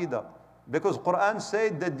in Aqidah. Because Quran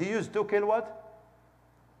said that they used to kill what?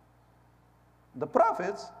 The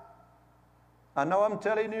prophets, and now I'm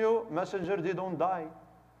telling you, messengers, they don't die,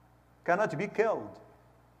 cannot be killed.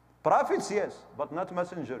 Prophets, yes, but not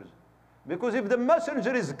messengers. Because if the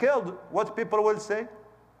messenger is killed, what people will say?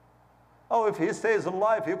 Oh, if he stays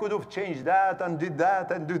alive, he could have changed that and did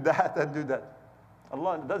that and do that and do that.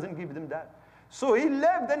 Allah doesn't give them that. So he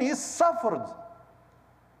lived and he suffered.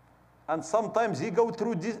 And sometimes he go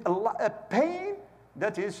through this a pain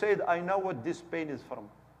that he said, I know what this pain is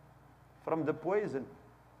from the poison.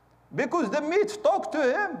 Because the meat talked to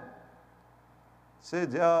him.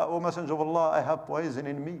 Said, yeah, O Messenger of Allah, I have poison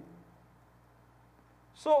in me.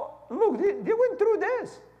 So look, they went through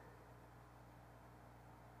this.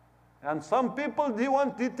 And some people, they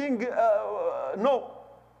think, no.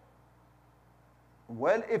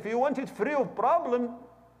 Well, if you want it free of problem,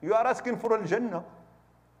 you are asking for al-Jannah.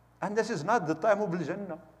 And this is not the time of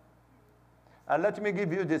al-Jannah. And let me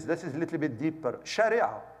give you this. This is a little bit deeper. Sharia.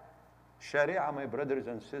 Sharia, my brothers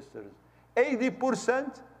and sisters.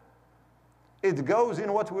 80%, it goes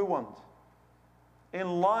in what we want.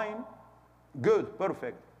 In line, good,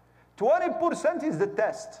 perfect. 20% is the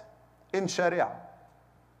test in Sharia.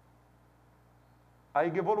 I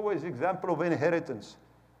give always example of inheritance.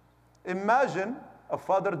 Imagine a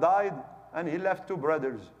father died and he left 2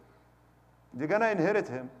 brothers. They're going to inherit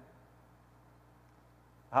him.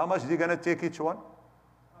 How much they're going to take each one?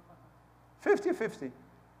 50-50.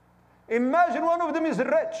 Imagine one of them is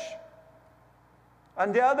rich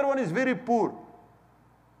and the other one is very poor.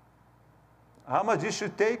 How much he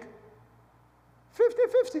should take?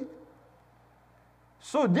 50-50.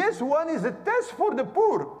 So this one is a test for the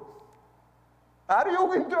poor. Are you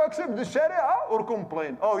going to accept the Sharia or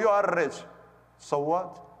complain? Oh, you are rich. So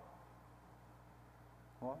what?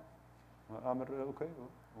 What? I'm okay.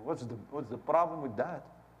 What's the problem with that?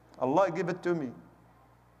 Allah give it to me.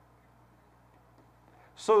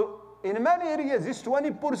 So in many areas, this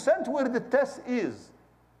 20% where the test is.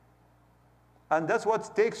 And that's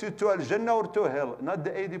what takes you to Al-Jannah or to hell, not the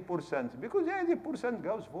 80%. Because the 80%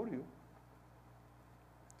 goes for you.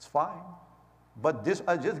 It's fine. But this,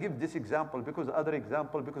 I just give this example because other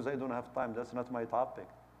example, because I don't have time, that's not my topic.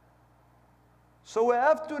 So we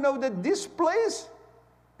have to know that this place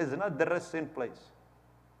is not the resting place.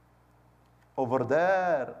 Over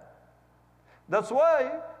there. That's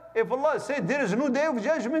why, if Allah said there is no day of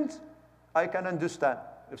judgment, I can understand.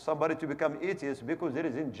 If somebody to become atheist because there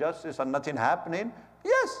is injustice and nothing happening,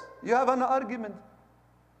 yes, you have an argument.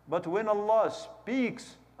 But when Allah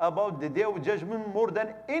speaks about the day of judgment more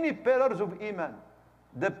than any pillars of Iman,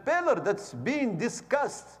 the pillar that's being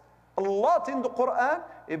discussed a lot in the Quran,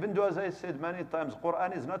 even though as I said many times,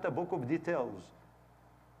 Quran is not a book of details,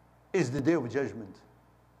 is the day of judgment.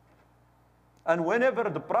 And whenever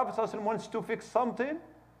the Prophet ﷺ wants to fix something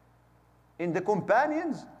in the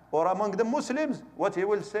companions or among the Muslims, what he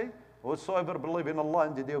will say? Whosoever believes in Allah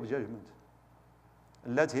in the day of judgment,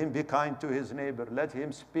 let him be kind to his neighbor, let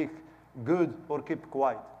him speak good or keep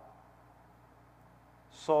quiet.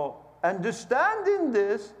 So understanding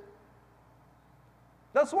this,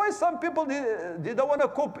 that's why some people, they don't want to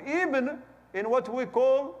cope even in what we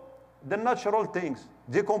call the natural things.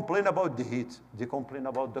 They complain about the heat, they complain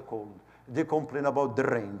about the cold, they complain about the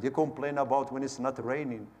rain, they complain about when it's not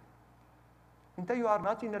raining. Until you are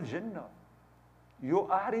not in Al-Jannah, you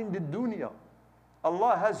are in the dunya.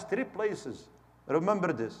 Allah has 3 places.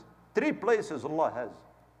 Remember this. 3 places Allah has.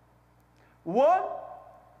 1,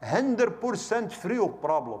 100% free of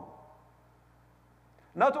problem.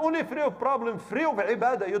 Not only free of problem, free of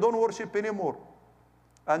ibadah. You don't worship anymore.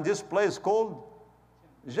 And this place called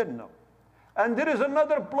Jannah. And there is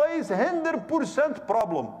another place, 100%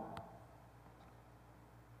 problem.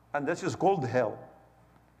 And this is called hell.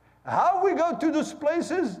 How we go to those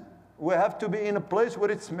places? We have to be in a place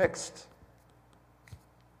where it's mixed.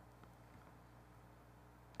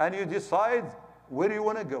 And you decide where you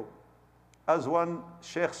want to go. As one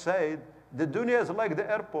sheikh said, the dunya is like the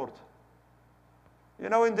airport. You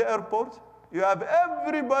know, in the airport, you have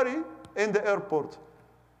everybody in the airport.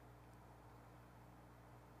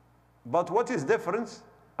 But what is different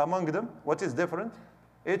among them? What is different?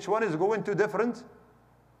 Each one is going to different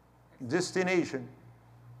destination.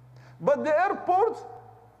 But the airport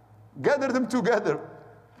gathered them together.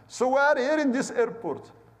 So we are here in this airport.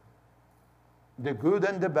 The good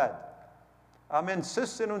and the bad. I'm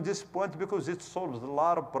insisting on this point because it solves a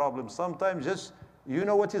lot of problems. Sometimes just, you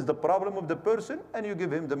know what is the problem of the person and you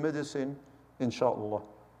give him the medicine, inshallah.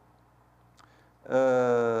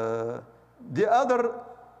 The other,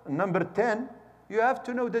 number 10, you have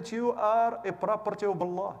to know that you are a property of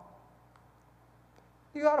Allah.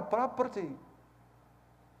 You are a property.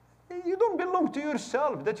 You don't belong to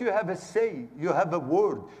yourself, that you have a say, you have a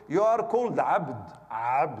word. You are called abd,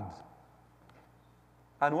 abd.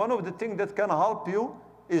 And one of the things that can help you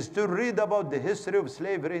is to read about the history of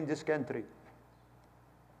slavery in this country.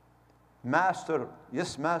 Master,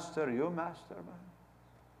 yes, master, you master, man.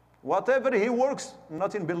 Whatever he works,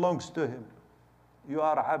 nothing belongs to him. You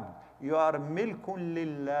are abd. You are milkun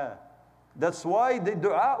lillah. That's why the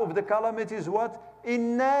dua of the calamity is what?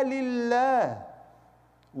 Inna lillah.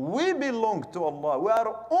 We belong to Allah. We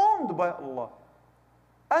are owned by Allah.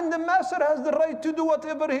 And the master has the right to do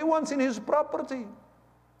whatever he wants in his property.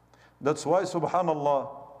 That's why, subhanallah,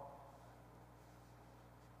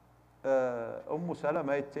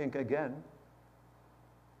 Salama, I think again,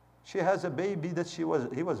 she has a baby that he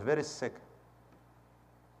was very sick.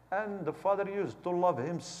 And the father used to love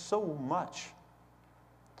him so much.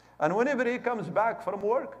 And whenever he comes back from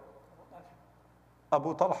work,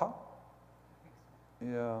 Abu Talha,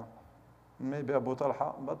 yeah, maybe Abu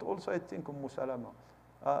Talha, but also I think Salama.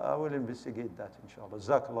 I will investigate that, inshallah.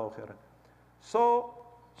 Jazakallahu khairan. So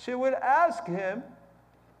she will ask him,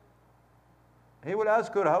 he will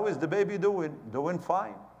ask her, how is the baby doing? Doing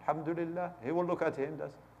fine, alhamdulillah. He will look at him.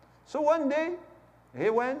 So one day, he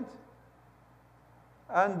went,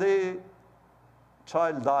 and the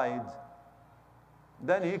child died.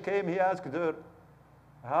 Then he came, he asked her,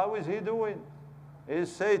 how is he doing? He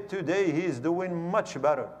said, today he is doing much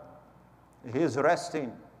better. He is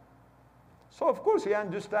resting. So of course he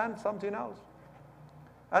understands something else.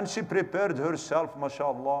 And she prepared herself,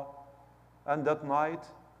 mashallah. And that night,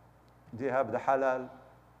 they have the halal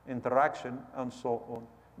interaction and so on.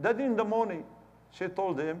 Then in the morning, she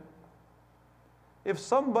told him, if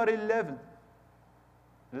somebody left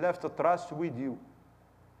a trust with you,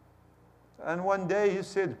 and one day he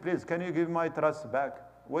said, please, can you give my trust back?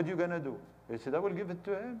 What are you going to do? He said, I will give it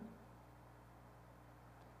to him.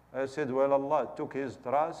 I said, well, Allah took his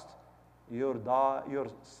trust. Your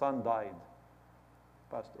son died.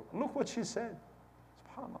 Passed away. Look what she said.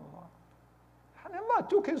 SubhanAllah. And Allah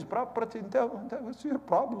took his property. That was your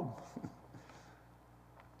problem.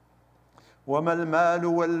 وَمَا الْمَالُ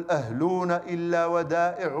وَالْأَهْلُونَ إِلَّا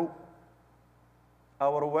وَدَائِعُ.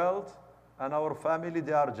 Our wealth and our family,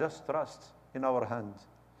 they are just trust in our hands.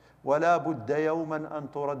 وَلَا بُدَّ يَوْمًا أَن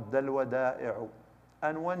تُرَدَّ الْوَدَائِعُ.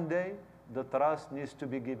 And one day, the trust needs to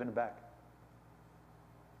be given back.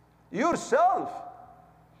 Yourself,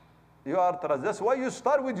 you are trust. That's why you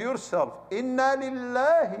start with yourself. Inna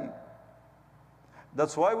lillahi.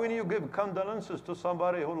 That's why when you give condolences to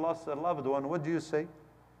somebody who lost a loved one, what do you say?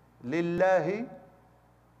 Lillahi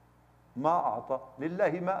ma a'ta.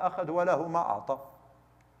 Lillahi ma akhad wa lahu ma a'ta.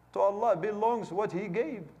 To Allah belongs what he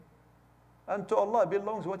gave. And to Allah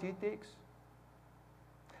belongs what he takes.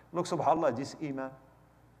 Look, subhanAllah, this iman.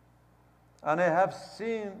 And I have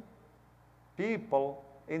seen people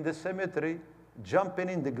in the cemetery jumping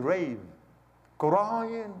in the grave,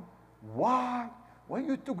 crying, why? Why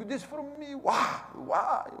you took this from me?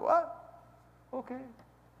 Why? Okay.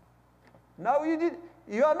 Now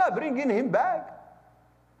you are not bringing him back.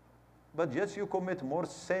 But just you commit more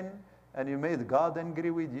sin, and you made God angry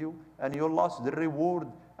with you, and you lost the reward,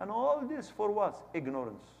 and all this for what?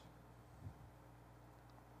 Ignorance.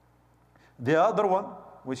 The other one,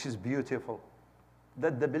 which is beautiful,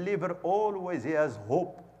 that the believer always he has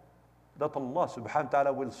hope that Allah subhanahu wa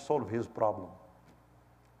ta'ala will solve his problem.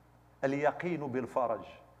 Al-yaqeenu bil-faraj.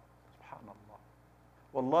 Subhanallah.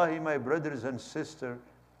 Wallahi, my brothers and sisters,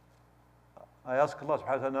 I ask Allah subhanahu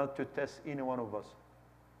wa ta'ala not to test any one of us.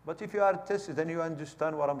 But if you are tested and you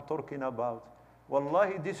understand what I'm talking about,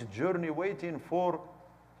 wallahi, this journey waiting for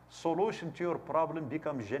solution to your problem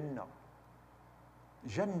becomes Jannah.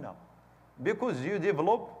 Jannah. Because you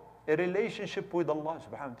develop a relationship with Allah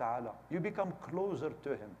subhanahu wa ta'ala. You become closer to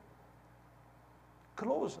him.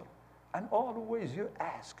 Closer. And always you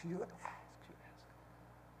ask.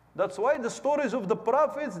 That's why the stories of the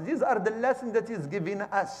prophets, these are the lessons that he's giving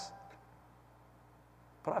us.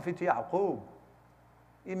 Prophet Yaqub.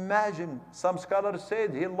 Imagine, some scholars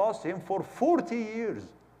said he lost him for 40 years.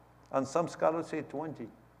 And some scholars say 20.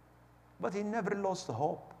 But he never lost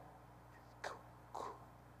hope.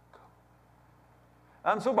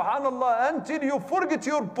 And subhanallah, until you forget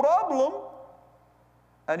your problem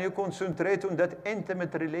and you concentrate on that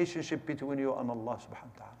intimate relationship between you and Allah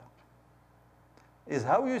subhanahu wa ta'ala, is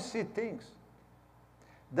how you see things.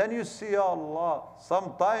 Then you see Allah.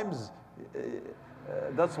 Sometimes,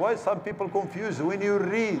 that's why some people confuse when you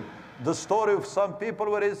read the story of some people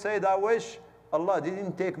where he said, I wish Allah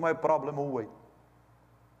didn't take my problem away.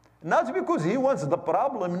 Not because he wants the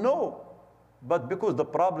problem, no, but because the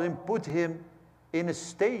problem put him in a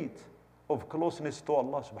state of closeness to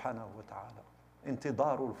Allah subhanahu wa ta'ala.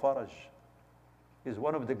 Intidarul faraj is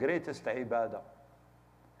one of the greatest ibadah.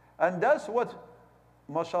 And that's what,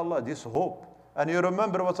 mashallah, this hope. And you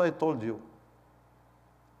remember what I told you.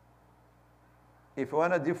 If you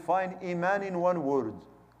want to define iman in one word,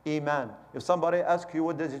 iman. If somebody asks you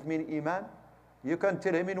what does it mean, iman, you can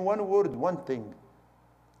tell him in one word, one thing.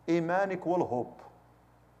 Iman equal hope.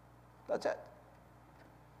 That's it.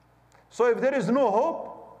 So if there is no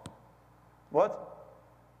hope, what?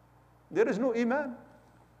 There is no iman.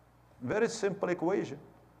 Very simple equation.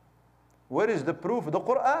 Where is the proof? The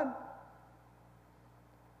Quran.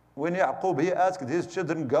 When Yaqub, he asked his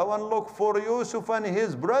children, go and look for Yusuf and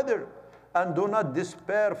his brother, and do not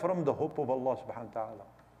despair from the hope of Allah subhanahu wa ta'ala.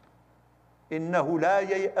 إنه لا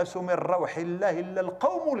ييأس من روح الله إلا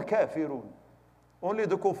القوم الكافرون. Only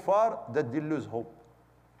the kuffar that they lose hope.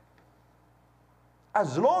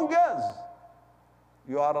 As long as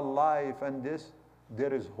you are alive and this,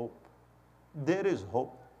 there is hope. There is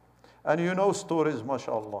hope. And you know stories,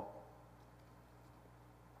 mashallah.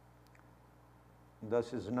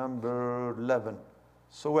 This is number 11.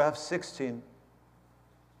 So we have 16.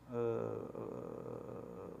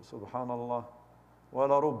 Subhanallah.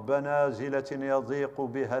 ولرب نازلة يضيق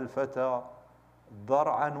بها الفتى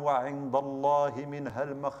ضرعا وعند الله منها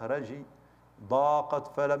المخرج ضاقت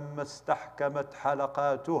فلما استحكمت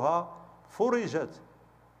حلقاتها فرجت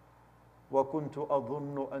وكنت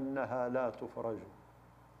أظن أنها لا تفرج.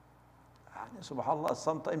 يعني subhanallah,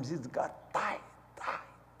 sometimes it's got tight.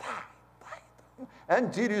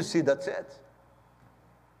 Until you see that's it.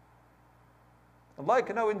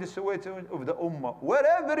 Like now in the situation of the ummah,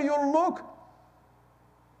 wherever you look,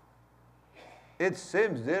 it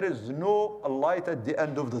seems there is no light at the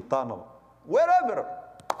end of the tunnel. Wherever.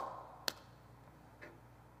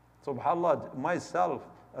 SubhanAllah, myself,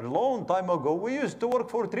 a long time ago, we used to work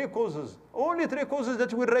for 3 causes. Only 3 causes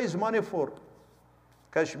that we raise money for.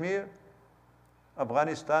 Kashmir,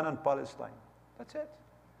 Afghanistan, and Palestine. That's it.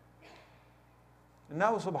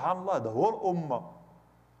 Now, SubhanAllah, the whole ummah,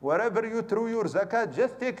 wherever you throw your zakat,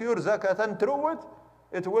 just take your zakat and throw it,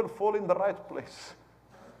 it will fall in the right place.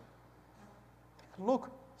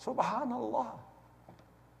 Look, subhanallah.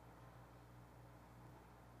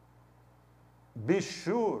 Be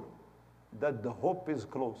sure that the hope is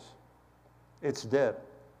close. It's there.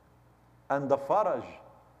 And the faraj,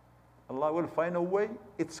 Allah will find a way,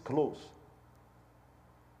 it's close.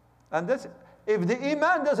 And that's, if the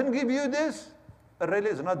iman doesn't give you this, it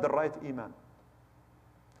really is not the right iman.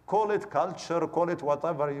 Call it culture, call it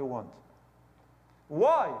whatever you want.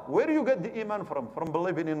 Why? Where do you get the iman from? From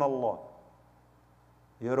believing in Allah.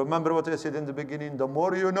 You remember what I said in the beginning? The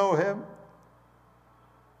more you know Him,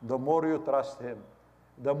 the more you trust Him.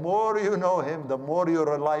 The more you know Him, the more you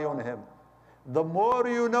rely on Him. The more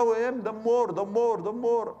you know Him, the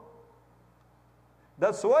more.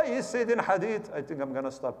 That's why He said in hadith, I think I'm going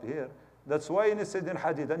to stop here. That's why He said in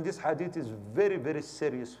hadith, and this hadith is very, very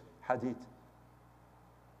serious hadith.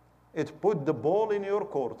 It put the ball in your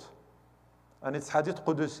court. And it's hadith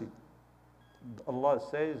Qudusi. Allah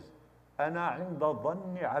says, أنا عند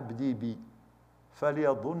ظن عبدي بي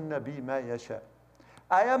فليظن بي ما يشاء.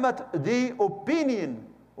 I am at the opinion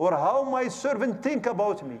or how my servant think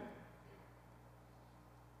about me.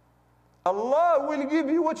 Allah will give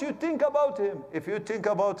you what you think about Him. If you think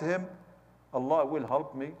about Him, Allah will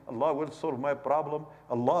help me. Allah will solve my problem.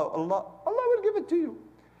 Allah will give it to you.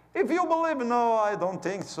 If you believe, no, I don't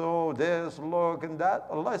think so, this, look, and that,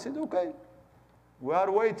 Allah said, okay. We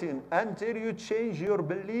are waiting until you change your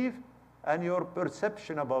belief and your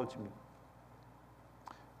perception about me.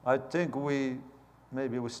 I think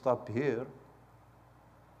maybe we stop here.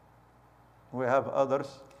 We have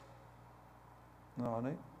others. No,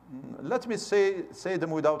 let me say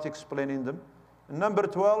them without explaining them. Number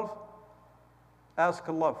 12, ask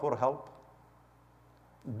Allah for help.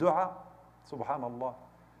 Dua, subhanallah.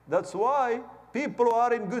 That's why people who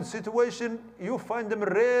are in good situation, you find them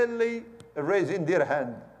really raising their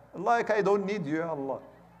hand. Like, I don't need you, Allah.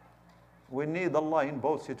 We need Allah in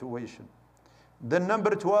both situations. Then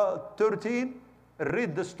number 13,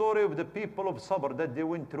 read the story of the people of Sabr that they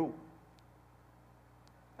went through.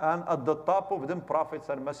 And at the top of them, prophets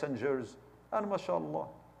and messengers. And mashallah.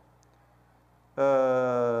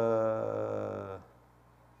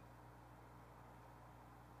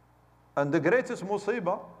 And the greatest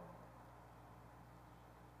musibah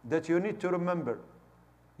that you need to remember,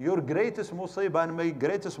 your greatest musibah and my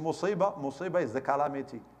greatest musibah is the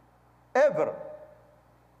calamity. Ever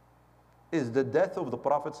is the death of the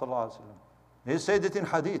Prophet ﷺ. He said it in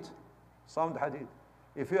hadith, sound hadith.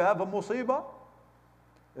 If you have a musibah,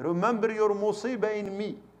 remember your musibah in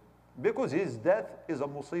me. Because his death is a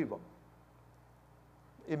musibah.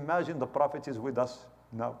 Imagine the Prophet is with us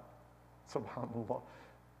now. Subhanallah.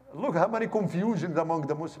 Look how many confusions among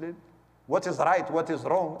the Muslims. What is right, what is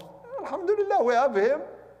wrong? Alhamdulillah, we have him.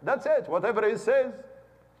 That's it, whatever he says.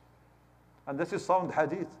 And this is sound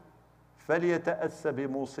hadith. فَلْيَتَأَسَّ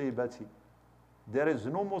بِمُصِيبَتِي. There is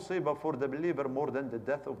no musibah for the believer more than the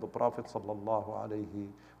death of the Prophet sallallahu alayhi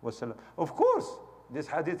wasallam. Of course, this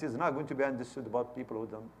hadith is not going to be understood by people who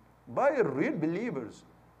don't, by real believers.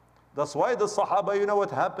 That's why the Sahaba, you know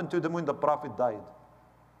what happened to them when the Prophet died.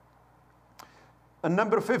 And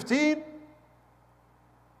number 15,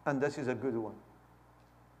 and this is a good one.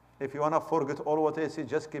 If you want to forget all what I say,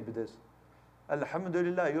 just keep this.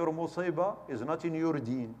 Alhamdulillah, your musibah is not in your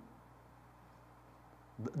deen.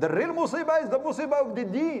 The real musibah is the musibah of the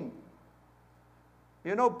deen.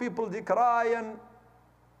 You know, people, they cry and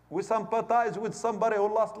we sympathize with somebody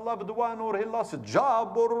who lost a loved one, or he lost a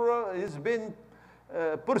job, or he's been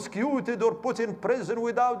persecuted or put in prison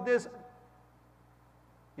without this.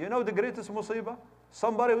 You know the greatest musibah?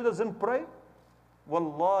 Somebody who doesn't pray.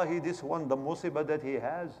 Wallahi, this one, the musibah that he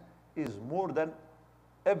has is more than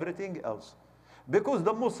everything else. Because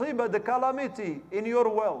the musibah, the calamity in your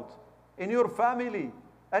wealth, in your family,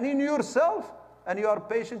 and in yourself, and you are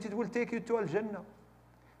patient, it will take you to Al-Jannah.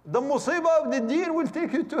 The musibah of the deen will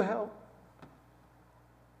take you to hell.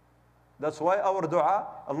 That's why our dua,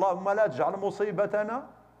 Allahumma la ja'al musibatana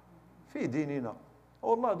fi dinina.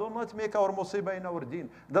 Oh Allah, do not make our musibah in our deen.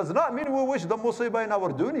 Does not mean we wish the musibah in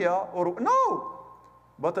our dunya, or no.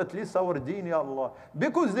 But at least our deen, Ya Allah.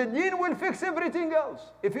 Because the deen will fix everything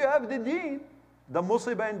else. If you have the deen, the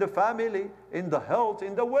musibah in the family, in the health,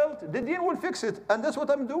 in the wealth, the deen will fix it. And that's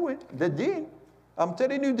what I'm doing. The deen. I'm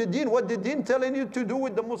telling you the deen. What the deen telling you to do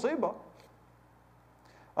with the musibah.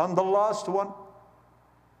 And the last one,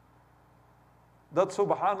 that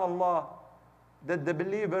subhanallah, that the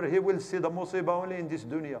believer, he will see the musibah only in this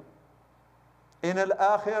dunya. In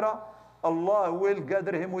al-akhirah, Allah will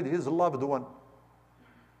gather him with his loved one.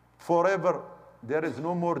 Forever. There is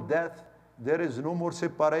no more death. There is no more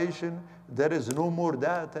separation. There is no more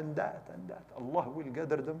that and that and that. Allah will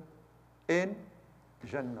gather them in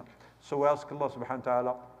Jannah. So we ask Allah subhanahu wa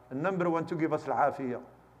ta'ala, and number one, to give us al-afiyah.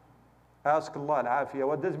 Ask Allah al-afiyah.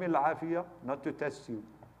 What does mean al-afiyah? Not to test you.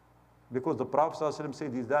 Because the Prophet ﷺ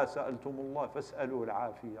said, إِذَا سَأَلْتُمُ اللَّهِ فَاسْأَلُوا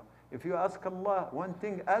الْعَافِيَةِ. If you ask Allah one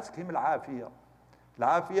thing, ask Him al-afiyah.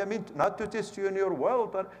 Al-afiyah means not to test you in your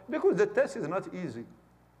wealth, because the test is not easy.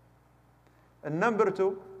 And number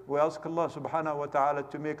two, we ask Allah subhanahu wa ta'ala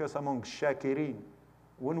to make us among shakirin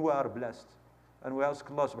when we are blessed. And we ask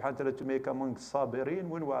Allah subhanahu wa ta'ala to make among sabirin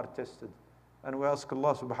when we are tested. And we ask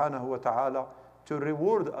Allah subhanahu wa ta'ala to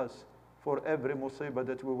reward us for every musibah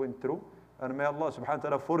that we went through. And may Allah subhanahu wa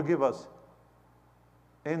ta'ala forgive us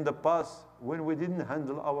in the past when we didn't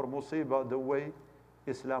handle our musibah the way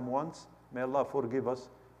Islam wants. May Allah forgive us.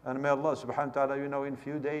 And may Allah subhanahu wa ta'ala, you know, in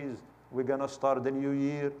few days, we're going to start the new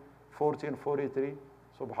year, 1443.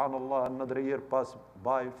 Subhanallah, another year passed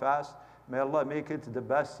by fast. May Allah make it the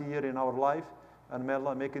best year in our life. And may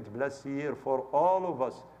Allah make it blessed year for all of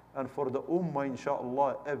us and for the ummah,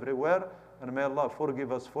 inshallah, everywhere. And may Allah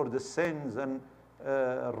forgive us for the sins and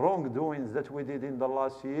wrongdoings that we did in the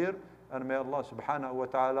last year. And may Allah subhanahu wa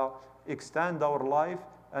ta'ala extend our life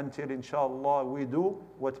until inshallah we do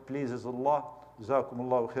what pleases Allah.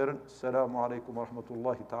 Jazakumullahu khairan. Assalamu alaikum wa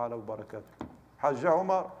rahmatullahi ta'ala wa barakatuh. Hajj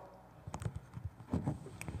Umar.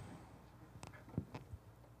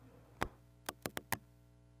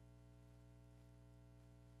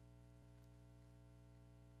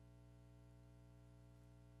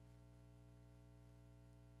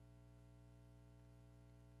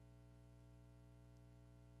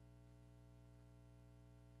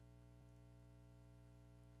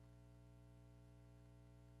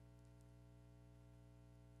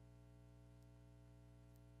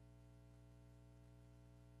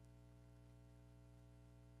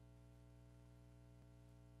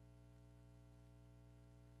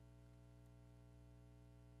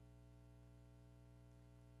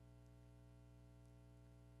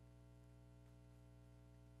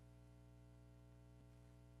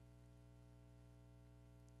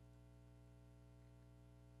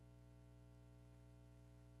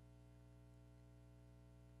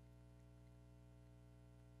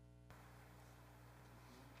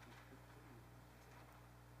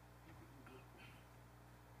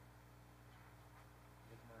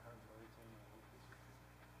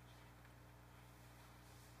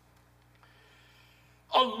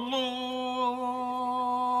 Allahu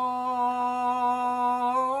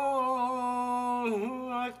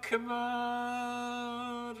Akbar.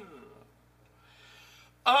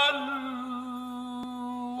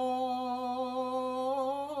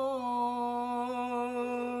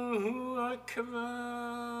 الله أكبر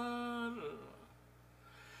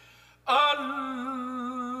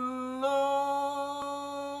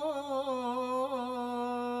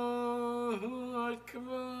الله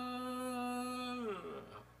أكبر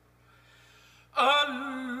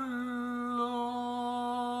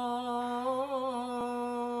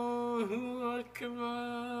الله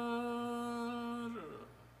أكبر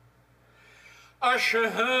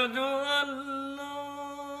أشهد أن لا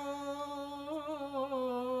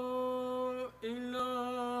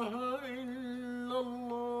إله إلا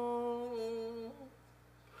الله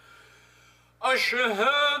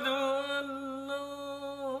أشهد أن لا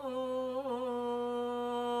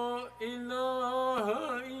إله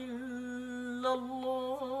إلا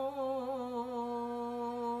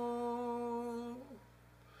الله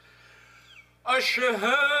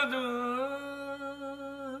أشهد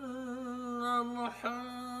أن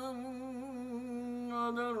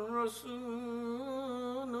محمدا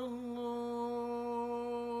رسول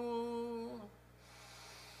الله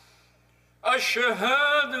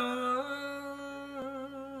أشهد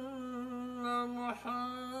أن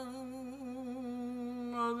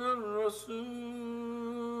محمدا رسول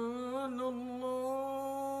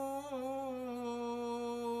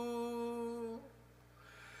الله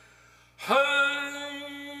حي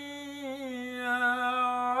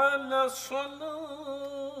على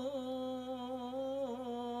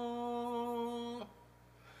الصلاة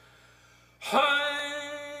حي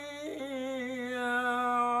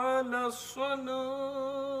على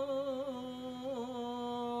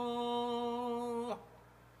الصلاة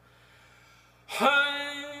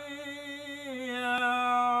حي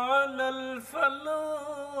على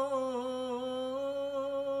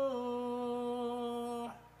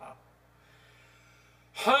الفلاح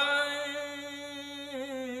حي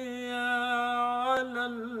على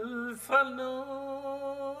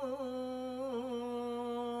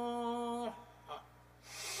الفلاح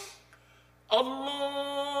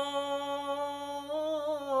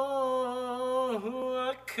الله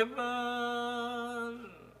أكبر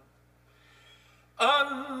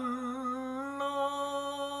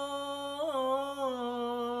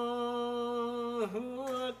الله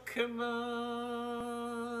أكبر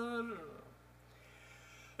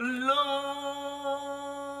لا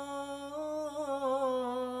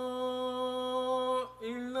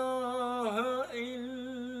إله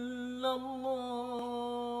إلا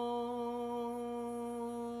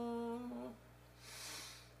الله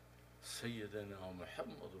سيدنا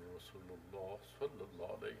محمد رسول الله صلى الله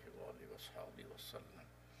عليه وآله وصحبه وسلم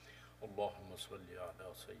اللهم صل على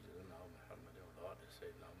سيدنا محمد وعلى آل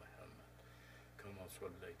سيدنا محمد كما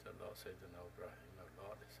صليت على سيدنا إبراهيم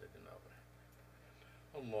وعلى آل سيدنا إبراهيم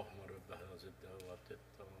اللهم رب هذه الدعوة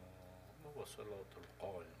التامة والصلاة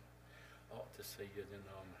القائمة أعط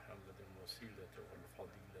سيدنا محمد الوسيلة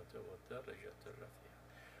والفضيلة والدرجة الرفيعة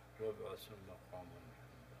وابعث مقاما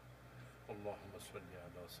محمودا اللهم صل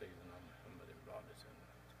على سيدنا محمد وعلى آل سيدنا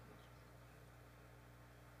محمد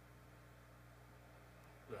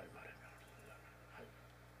لا إله إلا الله حي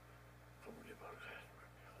قبول بركة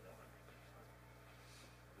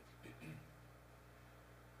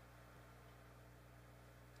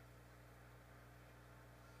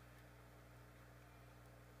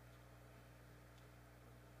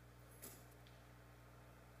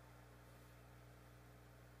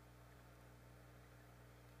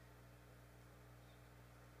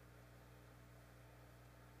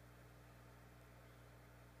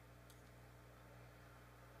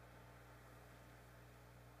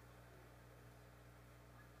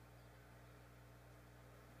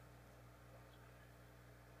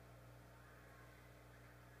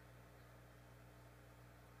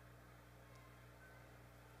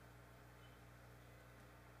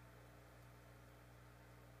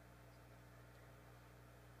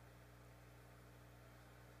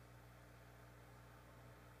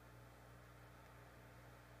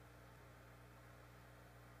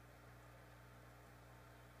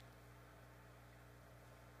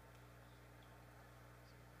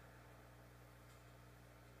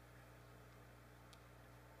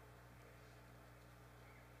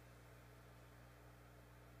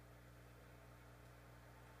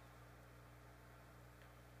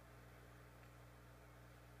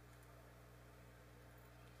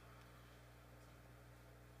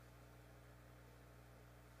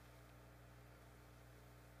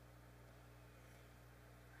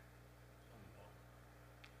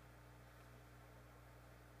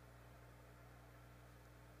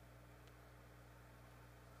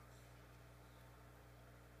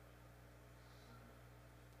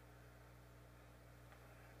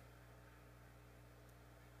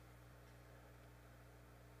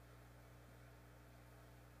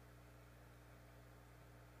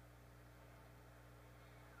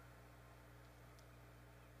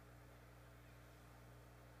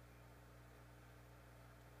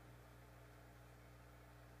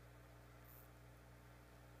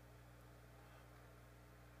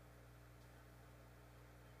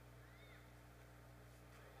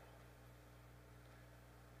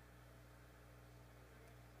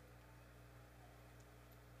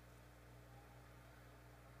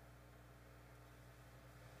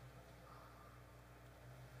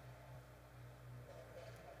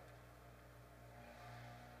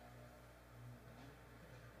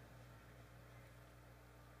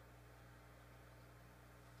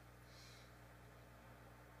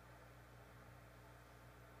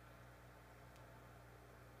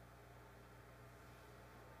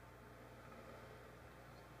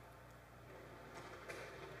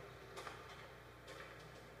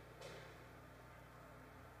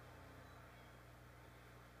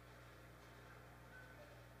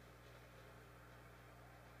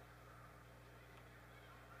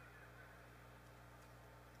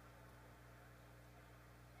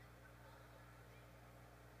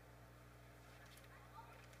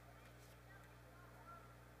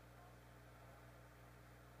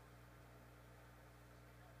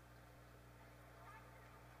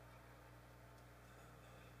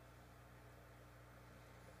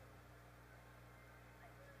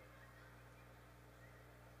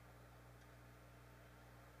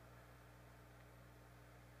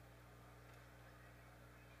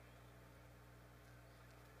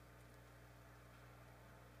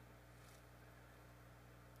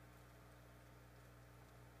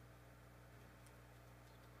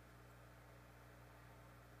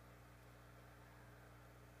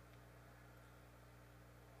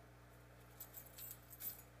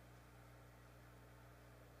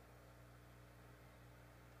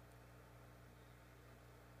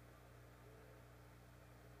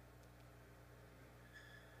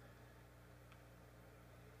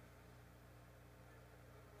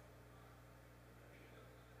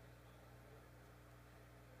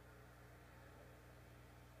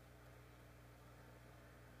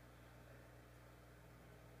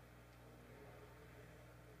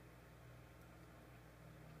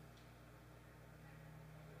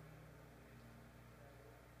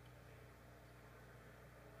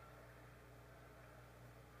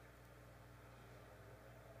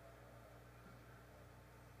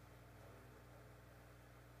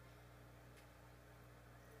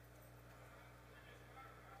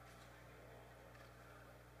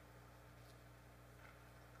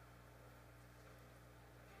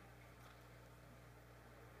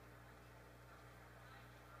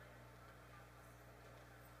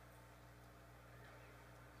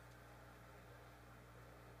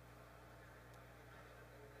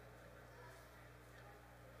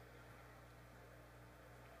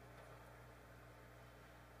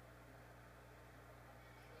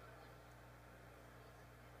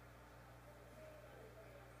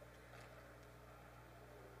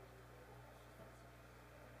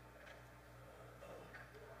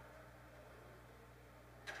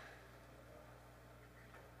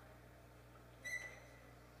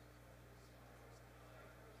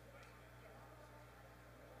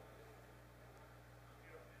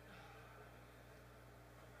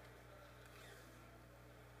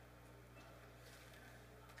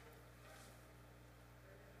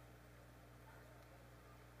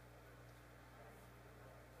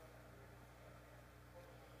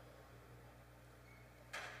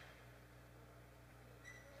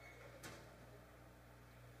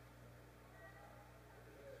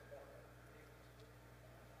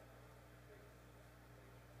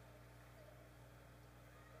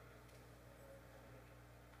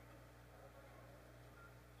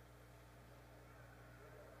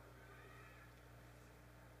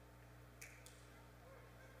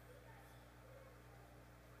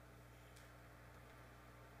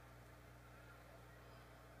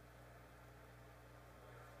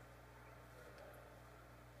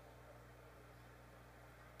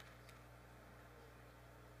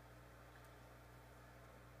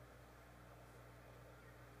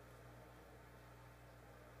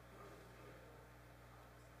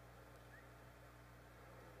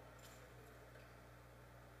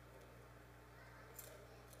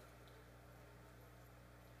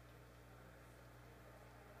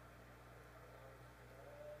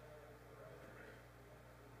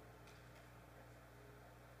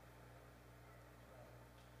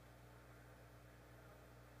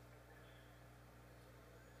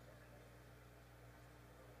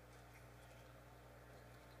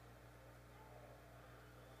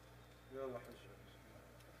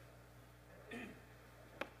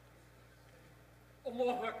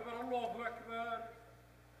الله أكبر الله أكبر.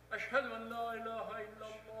 أشهد أن لا إله إلا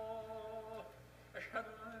الله. أشهد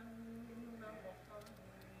أن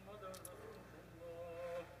محمدا رسول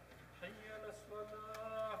الله. حي على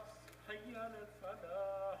الصلاة حي على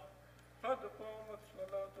الفلاح. قد قامت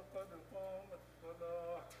الصلاة قد قامت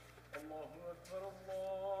الصلاة. الله أكبر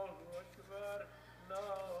الله أكبر. لا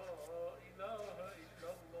إله إلا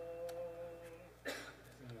الله.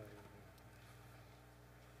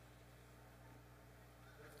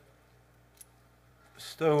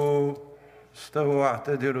 استووا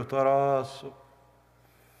واعتدلوا تراصوا.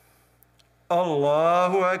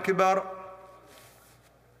 الله أكبر.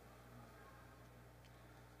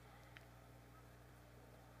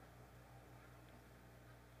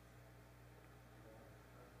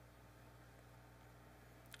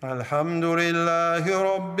 الحمد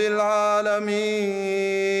لله رب العالمين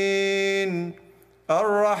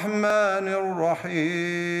الرحمن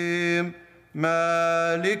الرحيم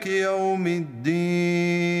مالك يوم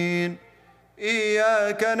الدين.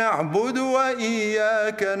 إياك نعبد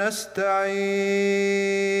وإياك نستعين.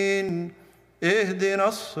 اهدنا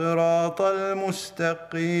الصراط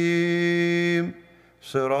المستقيم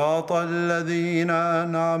صراط الذين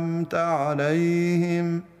أنعمت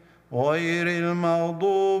عليهم غير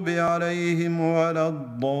المغضوب عليهم ولا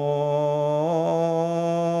الضالين.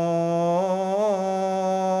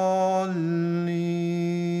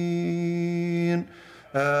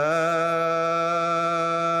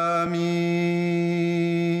 آمين.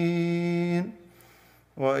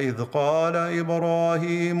 وإذ قال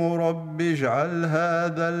إبراهيم رب اجعل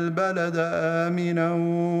هذا البلد آمنا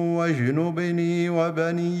واجنبني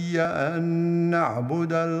وبني أن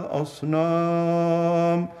نعبد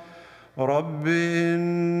الأصنام رب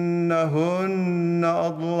إنهن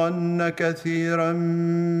أضللن كثيرا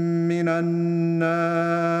من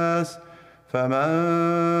الناس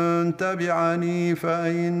فمن تبعني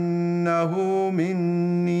فإنه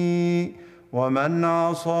مني ومن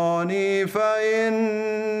عصاني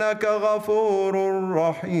فإنك غفور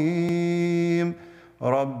رحيم.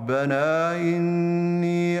 ربنا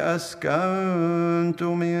إني أسكنت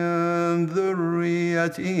من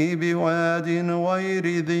ذريتي بواد غير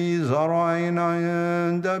ذي زرع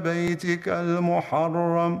عند بيتك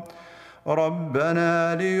المحرم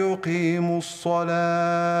ربنا ليقيموا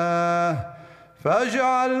الصلاة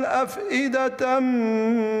فاجعل أفئدة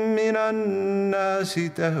من الناس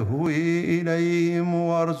تهوي إليهم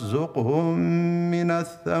وارزقهم من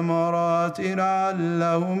الثمرات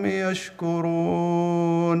لعلهم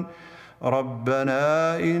يشكرون.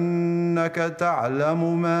 ربنا إنك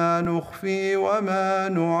تعلم ما نخفي وما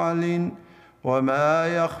نعلن وما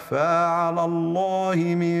يخفى على الله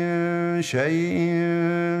من شيء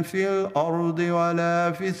في الأرض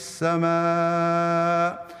ولا في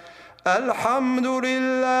السماء. الحمد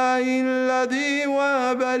لله الذي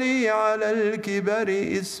وهب لي على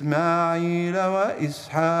الكبر إسماعيل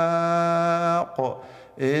وإسحاق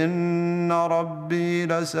إن ربي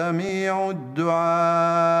لسميع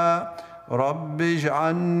الدعاء. رب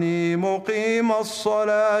اجعلني مقيم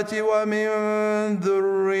الصلاة ومن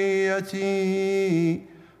ذريتي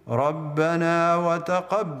ربنا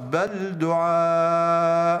وتقبل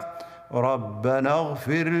دعاء. ربنا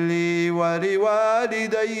اغفر لي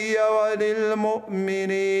ولوالدي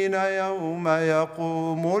وللمؤمنين يوم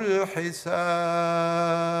يقوم الحساب.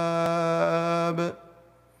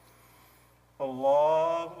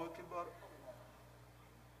 الله أكبر.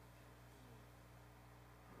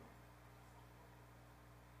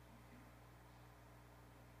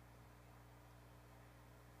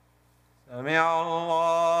 سمع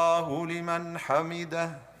الله لمن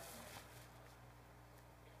حمده.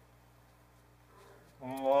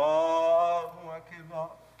 الله أكبر.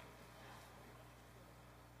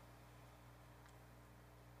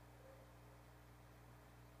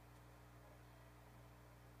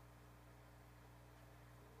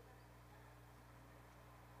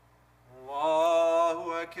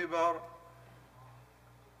 الله أكبر.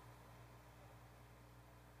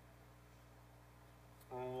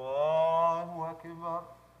 الله أكبر.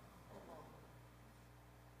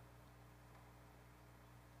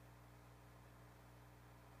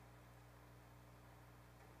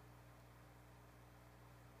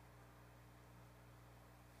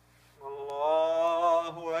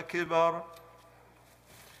 الله أكبر.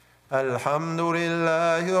 الحمد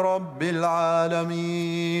لله رب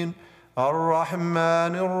العالمين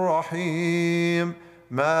الرحمن الرحيم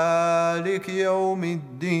مالك يوم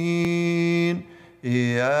الدين.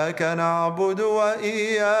 إياك نعبد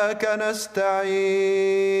وإياك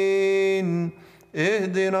نستعين.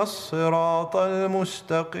 اهدنا الصراط المستقيم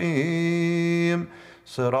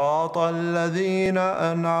صراط الذين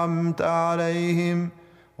أنعمت عليهم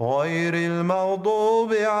غير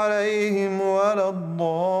المغضوب عليهم ولا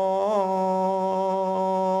الضالين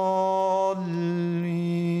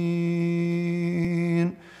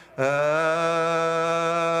آمين.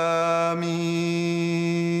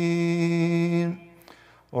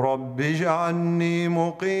 رب اجعلني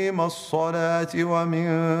مقيم الصلاة ومن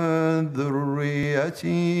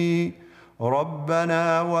ذريتي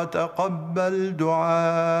ربنا وتقبل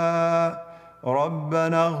دعاء.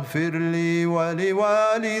 ربنا اغفر لي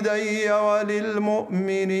ولوالدي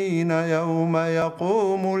وللمؤمنين يوم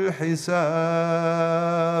يقوم الحساب.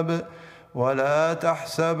 ولا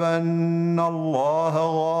تحسبن الله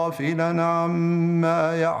غافلا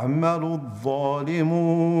عما يعمل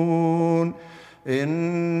الظالمون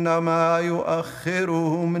إنما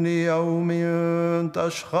يؤخرهم ليوم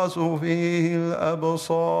تشخص فيه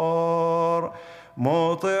الأبصار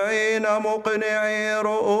مهطعين مقنعي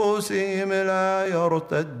رؤوسهم لا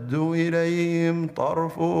يرتد إليهم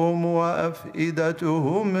طرفهم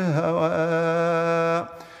وأفئدتهم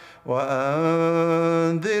هواء.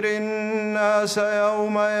 وأنذر الناس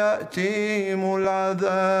يوم يأتيهم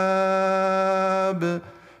العذاب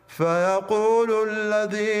فيقول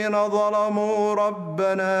الذين ظلموا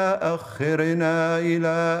ربنا أخرنا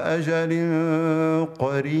إلى أجل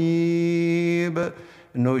قريب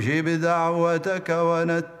نجب دعوتك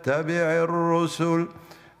ونتبع الرسل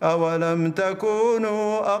أولم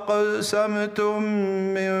تكونوا أقسمتم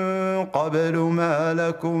من قبل ما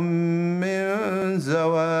لكم من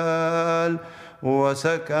زوال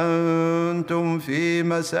وسكنتم في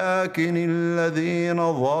مساكن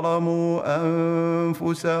الذين ظلموا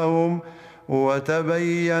أنفسهم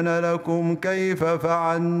وتبين لكم كيف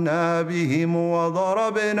فعلنا بهم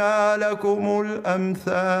وضربنا لكم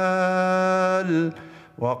الأمثال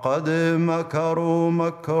وقد مكروا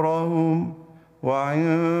مكرهم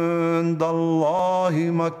وعند الله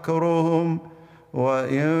مكرهم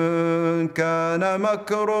وإن كان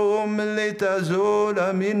مكرهم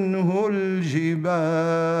لتزول منه الجبال.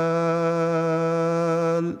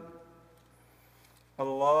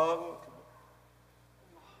 الله أكبر.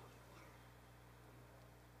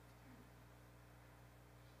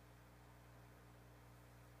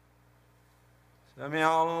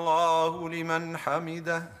 سمع الله لمن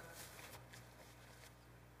حمده.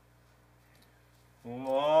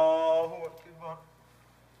 الله أكبر.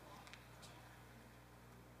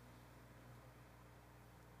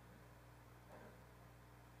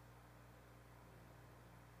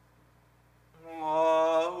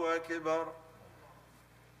 الله أكبر.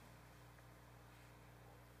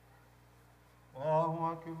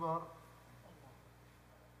 الله أكبر.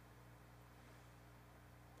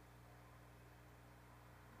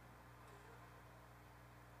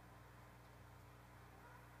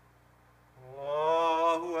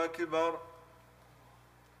 الله أكبر.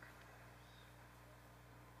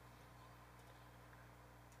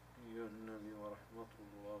 يا النبي ورحمة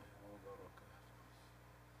الله وبركاته.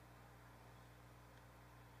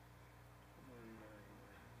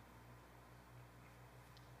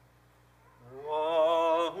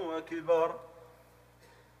 الله أكبر.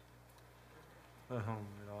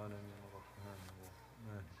 رب العالمين الرحمن الرحيم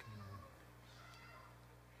مالك يوم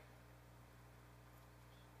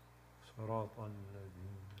صراط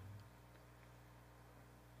الذين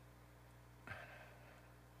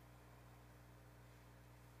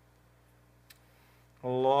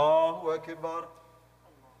الله أكبر.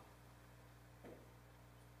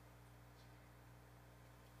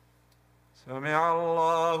 سمع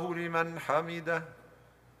الله لمن حمده.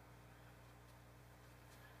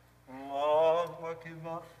 الله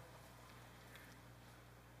أكبر.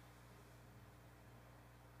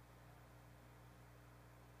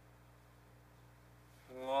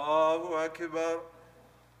 الله أكبر.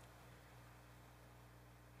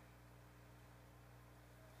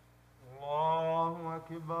 الله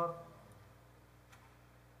أكبر.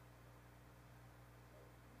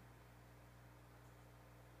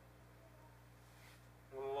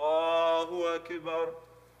 الله أكبر.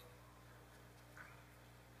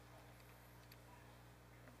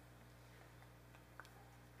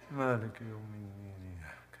 مالك يوم الدين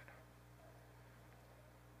إياك نعبد.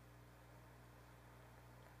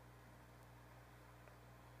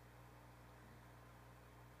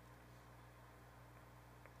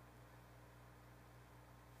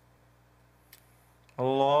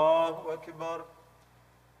 الله أكبر.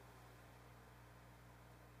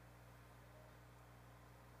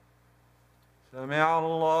 سمع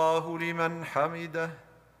الله لمن حمده.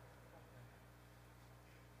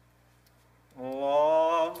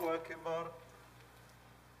 الله أكبر.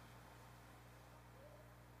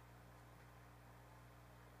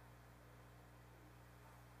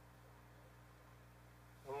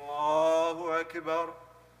 الله أكبر.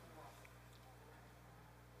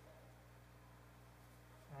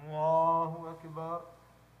 الله أكبر.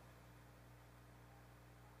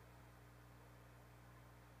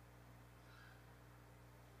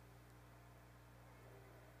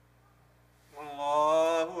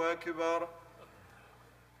 الله أكبر.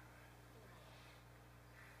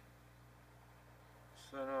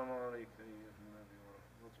 السلام عليك أيها النبي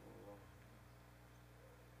ورحمة الله.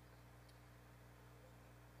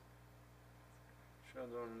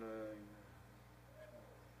 أشهد أن لا إله إلا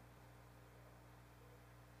الله.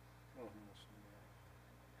 اللهم صل على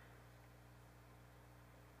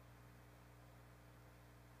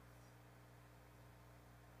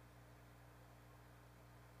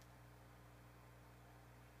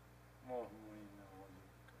اللهم إنا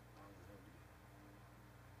وليك وعذابي.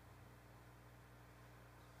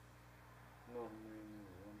 اللهم إني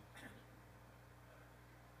ظلمت.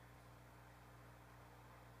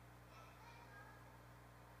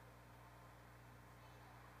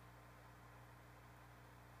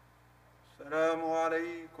 السلام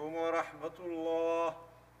عليكم ورحمة الله.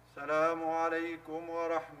 السلام عليكم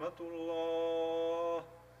ورحمة الله.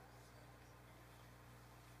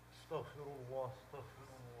 استغفر الله استغفر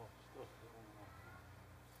الله استغفر الله.